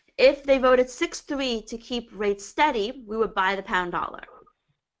that if they voted 6-3 to keep rates steady, we would buy the pound dollar.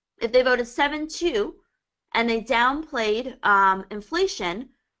 If they voted 7-2 and they downplayed inflation,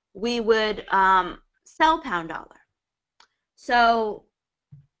 we would sell pound dollar. So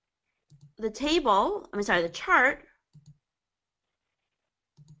the chart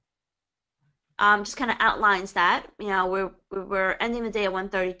just kind of outlines that. We're ending the day at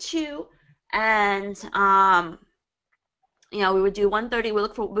 132, and we would do 130. We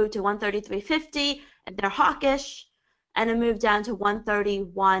look for move to 133.50 if they're hawkish, and a move down to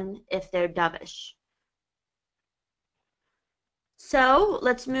 131 if they're dovish. So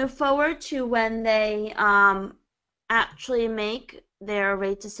let's move forward to when they actually make their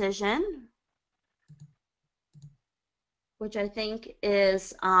rate decision, which I think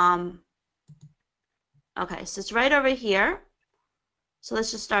is, okay, so it's right over here. So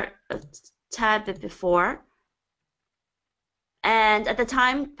let's just start a tad bit before. And at the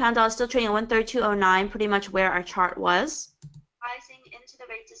time, pound dollar still trading at 132.09, pretty much where our chart was. Rising into the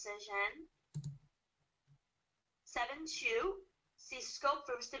rate decision. 7-2. See scope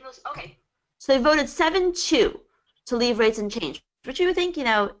for stimulus. Okay, so they voted 7-2 to leave rates unchanged, which you would think,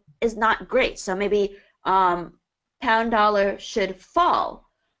 is not great. So maybe pound dollar should fall.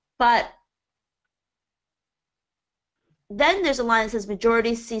 But then there's a line that says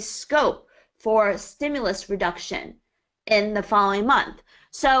majority see scope for stimulus reduction in the following month.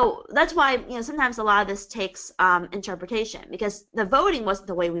 So that's why, sometimes a lot of this takes interpretation, because the voting wasn't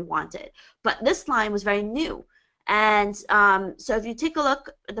the way we wanted. But this line was very new. And so if you take a look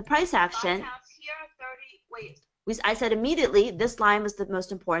at the price action, I said immediately this line was the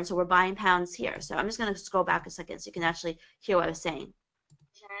most important, so we're buying pounds here. So I'm just going to scroll back a second so you can actually hear what I was saying.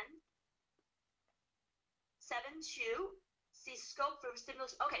 7-2. See scope for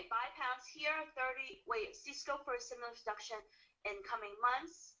stimulus. Okay, buy pounds here. See scope for a stimulus reduction in coming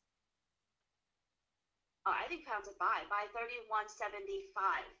months. Oh, I think pounds are buy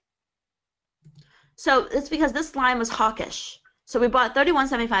 31.75. So it's because this line was hawkish. So we bought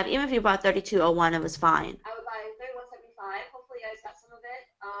 31.75. Even if you bought 32.01, it was fine. I would buy 31.75. Hopefully you guys got some of it.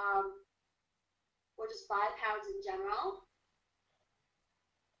 Or just buy pounds in general.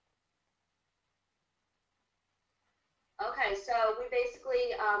 Okay, so we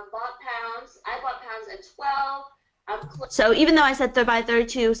basically bought pounds. I bought pounds at 12. So even though I said by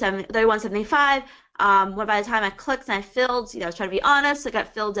 31.75, by the time I clicked and I filled, I was trying to be honest, I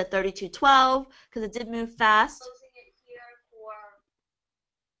got filled at 32.12 because it did move fast.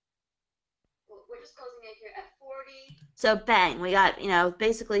 We're just closing it here at 40. So bang, we got,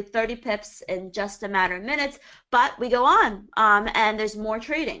 basically 30 pips in just a matter of minutes, but we go on, and there's more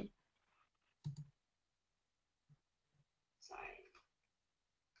trading.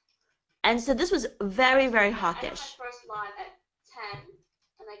 And so this was very, very hawkish. I did my first lot at 10,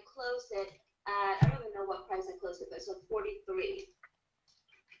 and I closed it at, I don't even know what price I closed it, but so 43.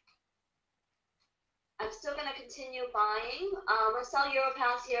 I'm still going to continue buying. I'm going to sell euro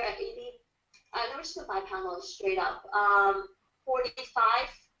pounds here at 80. I'm just going to buy pound dollars straight up. 45.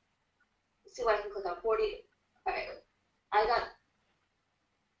 Let's see what I can click on. 40. All right.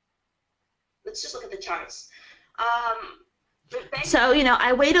 Let's just look at the charts. So,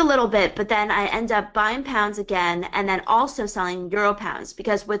 I wait a little bit, but then I end up buying pounds again and then also selling euro pounds,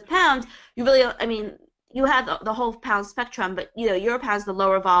 because with pounds, you really, you have the whole pound spectrum, but, euro pounds the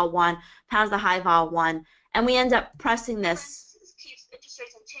lower vol one, pounds the high vol one, and we end up pressing this. Keeps interest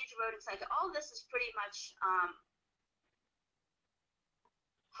rates and change the voting cycle. All this is pretty much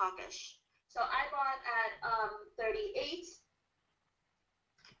hawkish. So I bought at 38.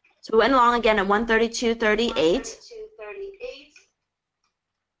 So we went along again at 132.38. 132.38.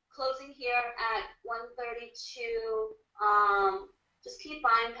 Closing here at 132. Just keep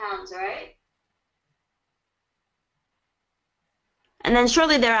buying pounds, all right? And then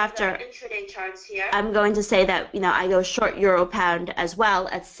shortly thereafter, intraday charts here, I'm going to say that, I go short euro pound as well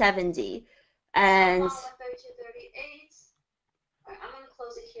at 70. And 132.38. All right, I'm going to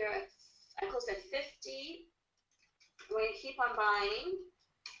close it here I closed at 50. We're going to keep on buying.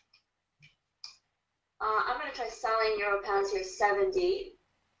 I'm going to try selling euro pounds here 70.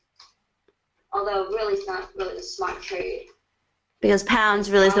 Although really it's not really a smart trade. Because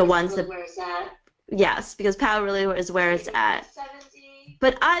pounds really is the ones that, where it's at. Yes, because pound really is where it's at. 70.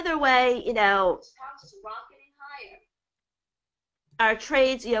 But either way, pounds is rocketing higher. Our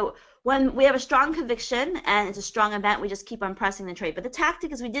trades, when we have a strong conviction and it's a strong event, we just keep on pressing the trade. But the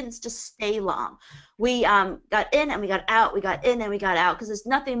tactic is we didn't just stay long. We got in and we got out, we got in and we got out, because there's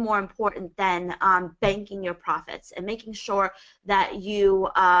nothing more important than banking your profits and making sure that you,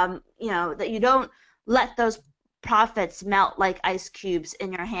 that you don't let those profits melt like ice cubes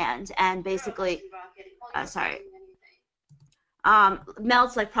in your hand and basically,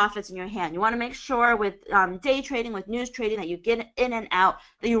 melts like profits in your hand. You want to make sure with day trading, with news trading, that you get in and out,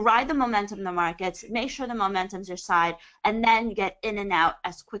 that you ride the momentum in the markets, make sure the momentum's your side, and then you get in and out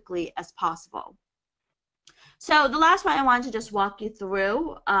as quickly as possible. So the last one I wanted to just walk you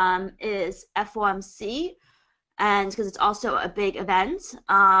through is FOMC, and because it's also a big event.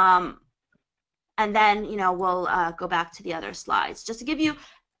 And then, we'll go back to the other slides. Just to give you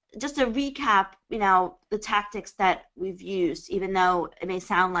just to recap, the tactics that we've used, even though it may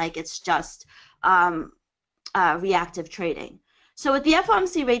sound like it's just reactive trading. So with the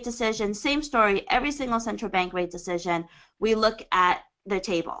FOMC rate decision, same story, every single central bank rate decision, we look at the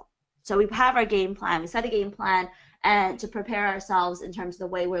table. So we have our game plan, we set a game plan and to prepare ourselves in terms of the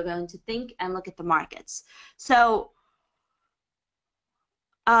way we're going to think and look at the markets. So,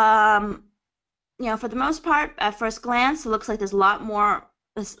 for the most part, at first glance, it looks like there's a lot more,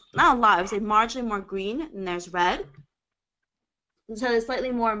 not a lot, I would say marginally more green than there's red. And so there's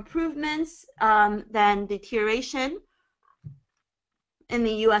slightly more improvements than deterioration in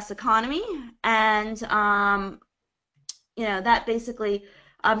the U.S. economy, and that basically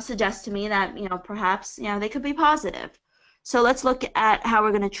suggests to me that perhaps they could be positive. So let's look at how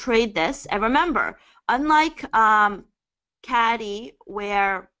we're going to trade this. And remember, unlike CAD,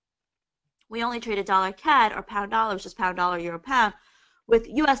 where we only trade a dollar CAD or pound dollar, which is pound dollar euro pound, with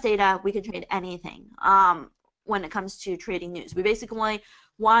U.S. data we can trade anything when it comes to trading news. We basically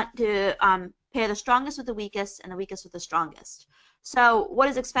want to pair the strongest with the weakest and the weakest with the strongest. So what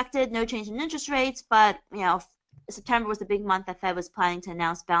is expected? No change in interest rates, but September was the big month that Fed was planning to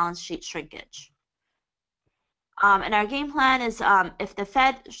announce balance sheet shrinkage. And our game plan is if the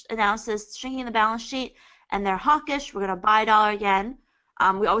Fed announces shrinking the balance sheet and they're hawkish, we're going to buy dollar yen.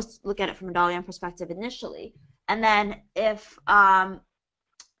 We always look at it from a dollar yen perspective initially. And then if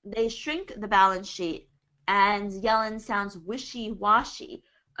they shrink the balance sheet and Yellen sounds wishy-washy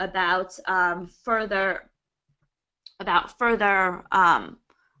about further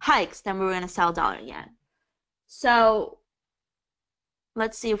hikes, then we're going to sell dollar yen. So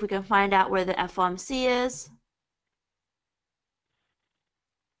let's see if we can find out where the FOMC is.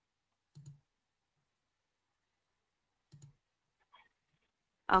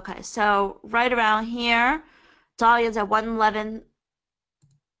 Okay, so right around here, dollar yen's at 111.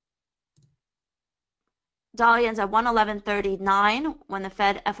 Dollar yen's at 111.39 when the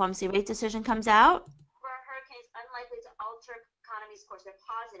Fed FOMC rate decision comes out. For hurricanes unlikely to alter economy's course, they're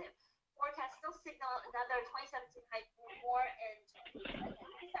positive. Forecasts still signal another 2017 hike more in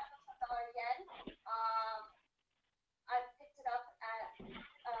dollar yen. I picked it up at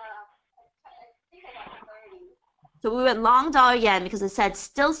I think I got 30. So we went long dollar yen because it said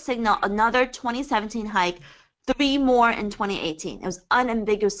still signal another 2017 hike, 3 more in 2018. It was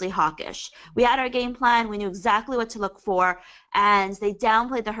unambiguously hawkish. We had our game plan. We knew exactly what to look for, and they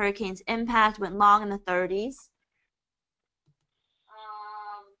downplayed the hurricane's impact, went long in the 30s.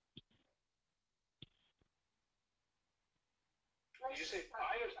 Did you say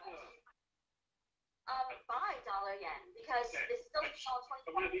buy or sell? Buy dollar yen because it's still 20.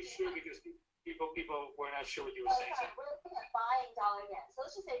 I want to be sure because people were not sure what you were saying. Okay. We're looking at buying dollar yen. So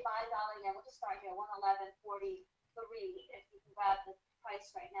let's just say buy dollar yen. We'll just start here, 111.43. If you can grab the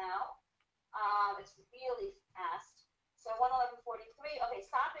price right now, it's really fast. So 111.43. Okay,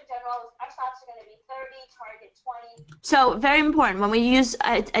 stop in general. Our stops are going to be 30, target 20. So very important when we use.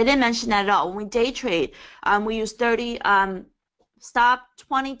 I didn't mention that at all. When we day trade, we use 30. Stop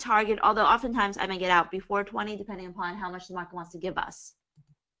 20 target. Although oftentimes I may get out before 20, depending upon how much the market wants to give us.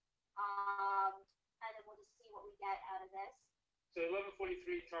 And then we'll just see what we get out of this. So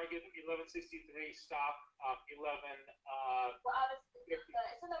 11.43 target, 11.63 stop, 11. Well, obviously, it's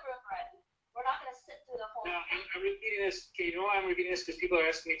in the room already. We're not going to sit through the whole. Now, I'm repeating this. Okay, you know why I'm repeating this? Because people are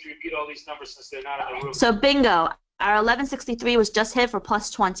asking me to repeat all these numbers since they're not in the room. So bingo, our 11.63 was just hit for plus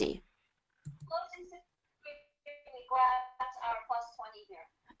 20.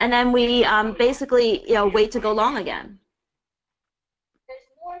 And then we basically, wait to go long again. There's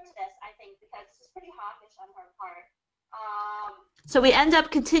more to this, I think, because this is pretty hawkish on her part. So we end up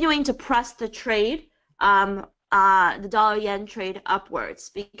continuing to press the trade, the dollar yen trade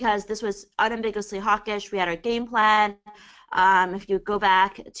upwards because this was unambiguously hawkish. We had our game plan. If you go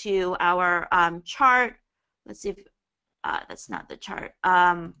back to our chart, let's see if that's not the chart.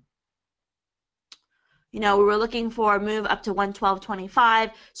 We were looking for a move up to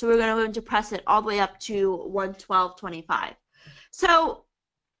 112.25, so we're going to press it all the way up to 112.25. So,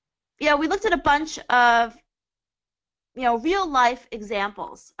 we looked at a bunch of, real life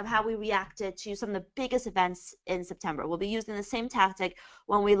examples of how we reacted to some of the biggest events in September. We'll be using the same tactic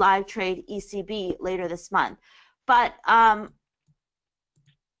when we live trade ECB later this month. But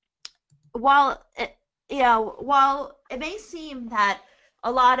while it may seem that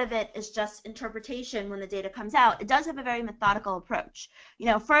a lot of it is just interpretation when the data comes out, it does have a very methodical approach.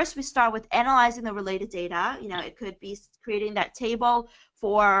 First we start with analyzing the related data. It could be creating that table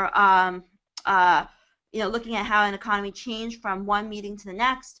for looking at how an economy changed from one meeting to the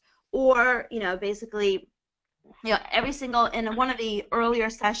next, or basically every single, in one of the earlier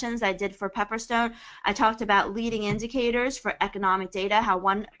sessions I did for Pepperstone, I talked about leading indicators for economic data, how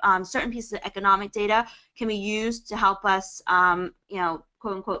one certain pieces of economic data can be used to help us, quote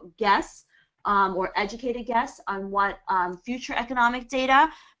unquote, guess or educated guess on what future economic data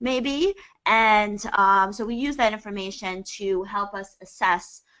may be. And so we use that information to help us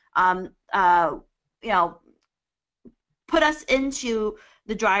assess, you know, put us into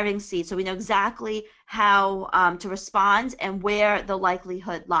the driving seat so we know exactly how to respond and where the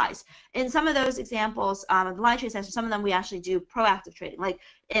likelihood lies. In some of those examples of the line trade session, some of them we actually do proactive trading. Like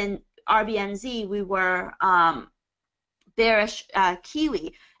in RBNZ, we were bearish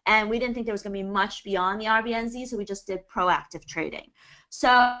Kiwi, and we didn't think there was going to be much beyond the RBNZ, so we just did proactive trading.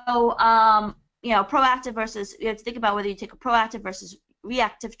 So, proactive versus, you have to think about whether you take a proactive versus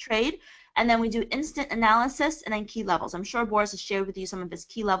reactive trade. And then we do instant analysis and then key levels. I'm sure Boris has shared with you some of his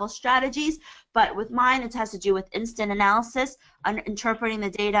key level strategies, but with mine, it has to do with instant analysis, interpreting the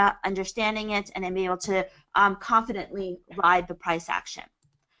data, understanding it, and then being able to confidently ride the price action.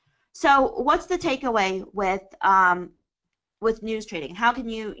 So what's the takeaway with news trading? How can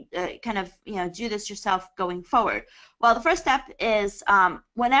you do this yourself going forward? Well, the first step is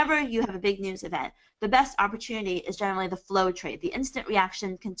whenever you have a big news event, the best opportunity is generally the flow trade, the instant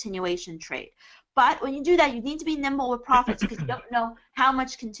reaction continuation trade. But when you do that, you need to be nimble with profits because you don't know how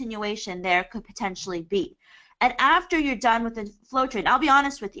much continuation there could potentially be. And after you're done with the flow trade, I'll be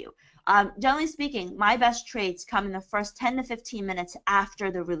honest with you, generally speaking, my best trades come in the first 10 to 15 minutes after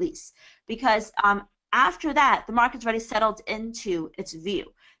the release because after that, the market's already settled into its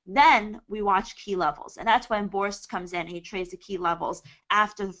view. Then we watch key levels, and that's when Boris comes in and he trades the key levels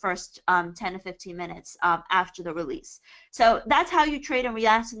after the first 10 to 15 minutes after the release. So that's how you trade and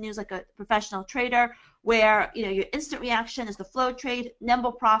react to news like a professional trader, where your instant reaction is the flow trade,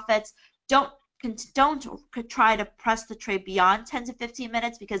 nimble profits. Don't try to press the trade beyond 10 to 15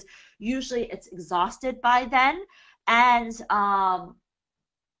 minutes because usually it's exhausted by then, and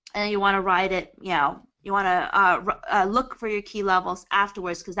you want to ride it, you want to look for your key levels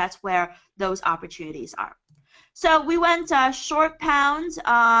afterwards because that's where those opportunities are. So we went short pound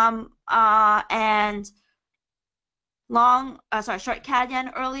and short CAD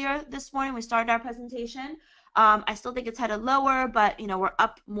yen earlier this morning. We started our presentation. I still think it's headed lower, but we're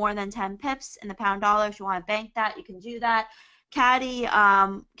up more than 10 pips in the pound dollar. If you want to bank that, you can do that. CAD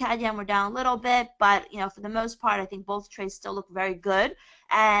yen, we're down a little bit, but for the most part, I think both trades still look very good,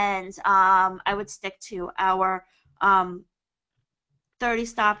 and I would stick to our 30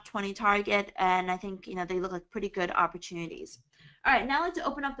 stop, 20 target, and I think they look like pretty good opportunities. All right, now I'd like to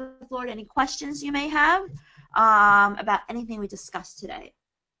open up the floor to any questions you may have about anything we discussed today.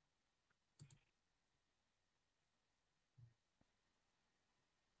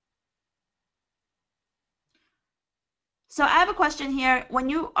 So I have a question here. When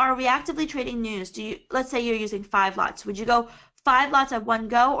you are reactively trading news, let's say you're using 5 lots, would you go 5 lots at one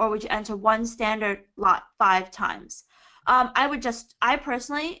go, or would you enter one standard lot 5 times? I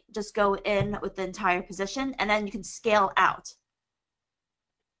personally just go in with the entire position, and then you can scale out.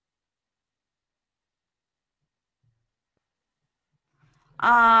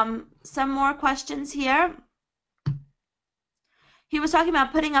 Some more questions here. He was talking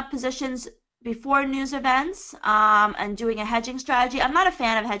about putting up positions before news events and doing a hedging strategy. I'm not a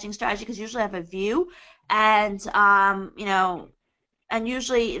fan of hedging strategy because usually I have a view, and and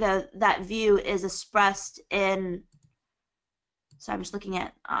usually that view is expressed in. So I'm just looking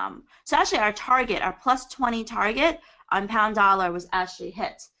at. So actually, our target, our plus 20 target on pound dollar was actually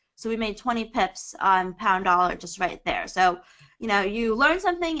hit. So we made 20 pips on pound dollar just right there. So you learned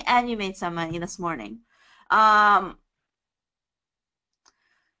something and you made some money this morning.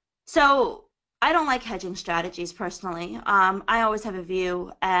 So I don't like hedging strategies personally. I always have a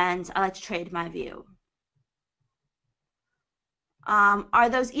view, and I like to trade my view. Are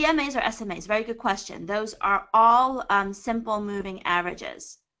those EMAs or SMAs? Very good question. Those are all simple moving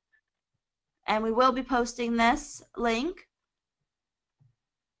averages. And we will be posting this link.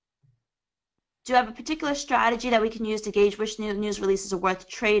 Do you have a particular strategy that we can use to gauge which new news releases are worth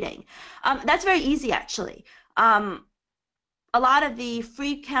trading? That's very easy, actually. A lot of the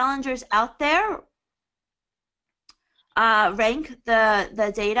free calendars out there rank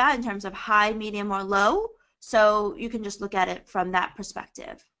the data in terms of high, medium, or low. So you can just look at it from that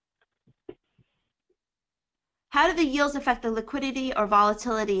perspective. How do the yields affect the liquidity or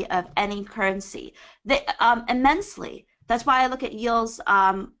volatility of any currency? Immensely. That's why I look at yields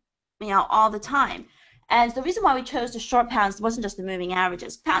all the time. And the reason why we chose the short pounds wasn't just the moving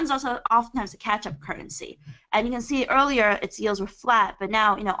averages. Pounds also oftentimes a catch-up currency. And you can see earlier its yields were flat, but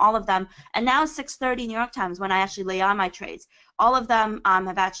now, all of them, and now 6:30 New York Times when I actually lay on my trades, all of them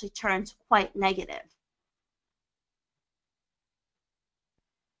have actually turned quite negative.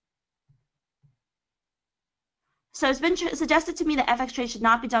 So it's been suggested to me that FX trades should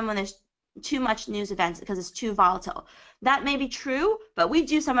not be done when there's too much news events because it's too volatile. That may be true, but we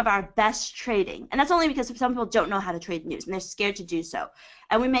do some of our best trading. And that's only because some people don't know how to trade news and they're scared to do so.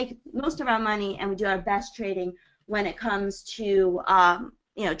 And we make most of our money and we do our best trading when it comes to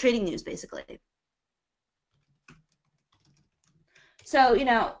trading news, basically. So,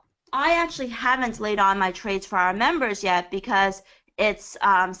 I actually haven't laid on my trades for our members yet because it's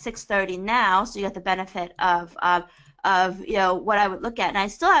 6:30 now, so you get the benefit of what I would look at. And I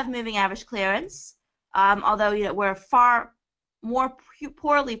still have moving average clearance, although we're far more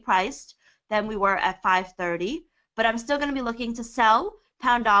poorly priced than we were at 5:30. But I'm still going to be looking to sell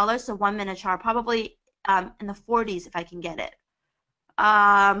pound dollar, so 1 minute chart, probably in the 40s if I can get it.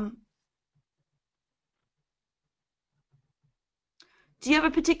 Do you have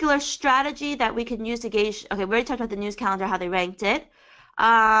a particular strategy that we can use to gauge? Okay, we already talked about the news calendar, how they ranked it.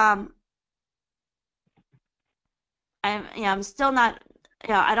 I'm still not,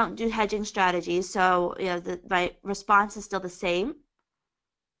 I don't do hedging strategies, so my response is still the same.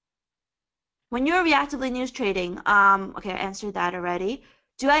 When you're reactively news trading, okay, I answered that already.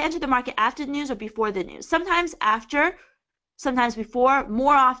 Do I enter the market after the news or before the news? Sometimes after, sometimes before,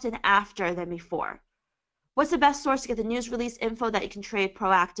 more often after than before. What's the best source to get the news release info that you can trade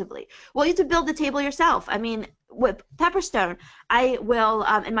proactively? Well, you have to build the table yourself. I mean, with Pepperstone, I will,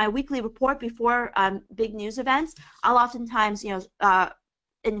 in my weekly report before big news events, I'll oftentimes,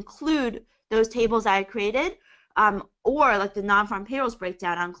 include those tables I created, or like the non-farm payrolls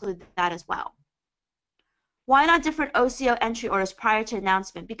breakdown, I'll include that as well. Why not different OCO entry orders prior to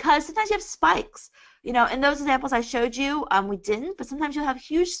announcement? Because sometimes you have spikes. In those examples I showed you, we didn't, but sometimes you'll have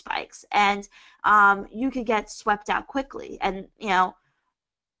huge spikes and you could get swept out quickly. And,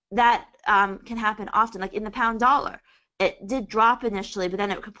 that can happen often, like in the pound dollar. It did drop initially, but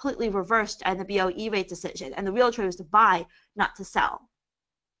then it completely reversed in the BOE rate decision. And the real trade was to buy, not to sell.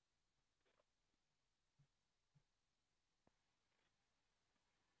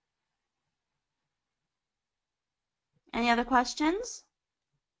 Any other questions?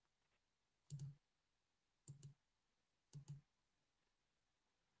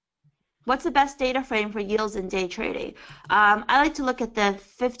 What's the best data frame for yields in day trading? I like to look at the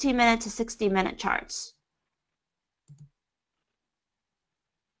 15-minute to 60-minute charts.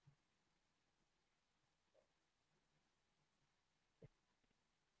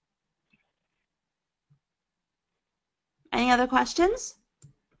 Any other questions?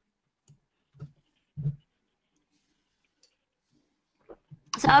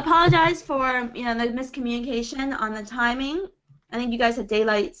 So I apologize for the miscommunication on the timing. I think you guys had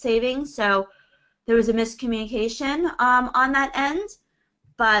daylight savings, so there was a miscommunication on that end.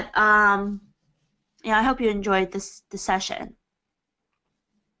 But I hope you enjoyed the session.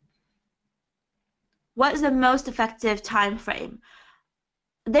 What is the most effective time frame?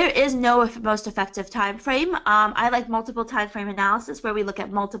 There is no most effective time frame. I like multiple time frame analysis where we look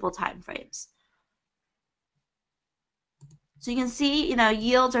at multiple time frames. So you can see,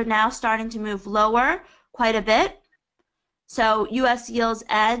 yields are now starting to move lower quite a bit. So U.S. yields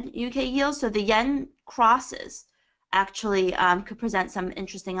and U.K. yields, so the yen crosses actually could present some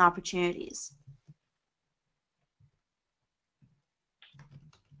interesting opportunities.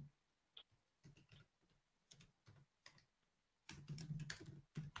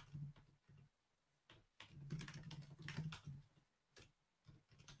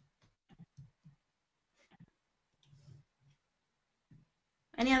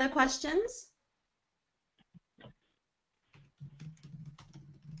 Any other questions?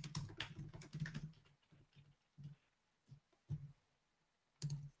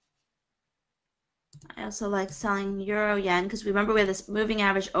 I also like selling euro yen because remember we have this moving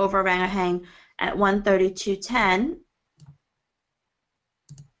average overhang at 132.10.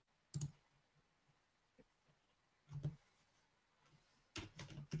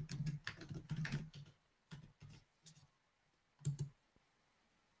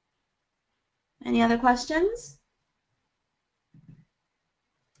 Any other questions?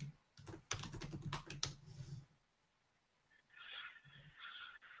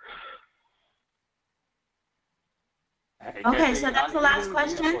 Okay, so that's the last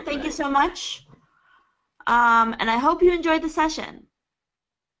question. Thank you so much. And I hope you enjoyed the session.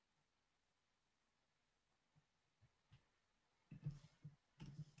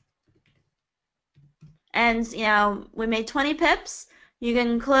 and we made 20 pips. You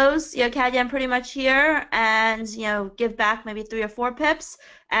can close your CAD pretty much here and give back maybe 3 or 4 pips.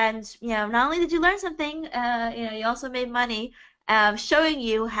 And not only did you learn something, you also made money, showing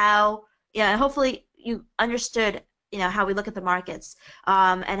you how, hopefully you understood how we look at the markets,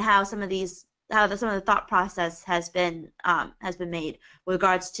 and how some of the thought process has been made with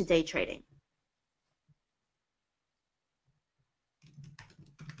regards to day trading.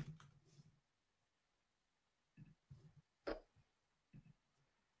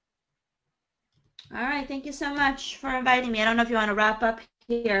 All right, thank you so much for inviting me. I don't know if you want to wrap up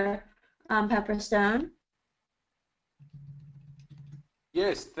here, Pepperstone.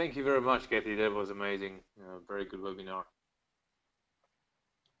 Yes, thank you very much, Kathy. That was amazing. Very good webinar.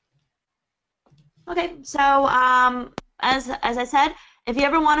 Okay, so as I said, if you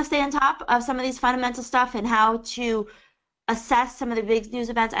ever want to stay on top of some of these fundamental stuff and how to assess some of the big news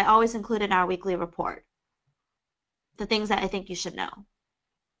events, I always include in our weekly report the things that I think you should know.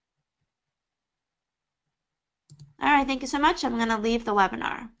 All right, thank you so much. I'm going to leave the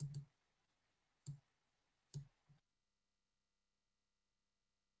webinar.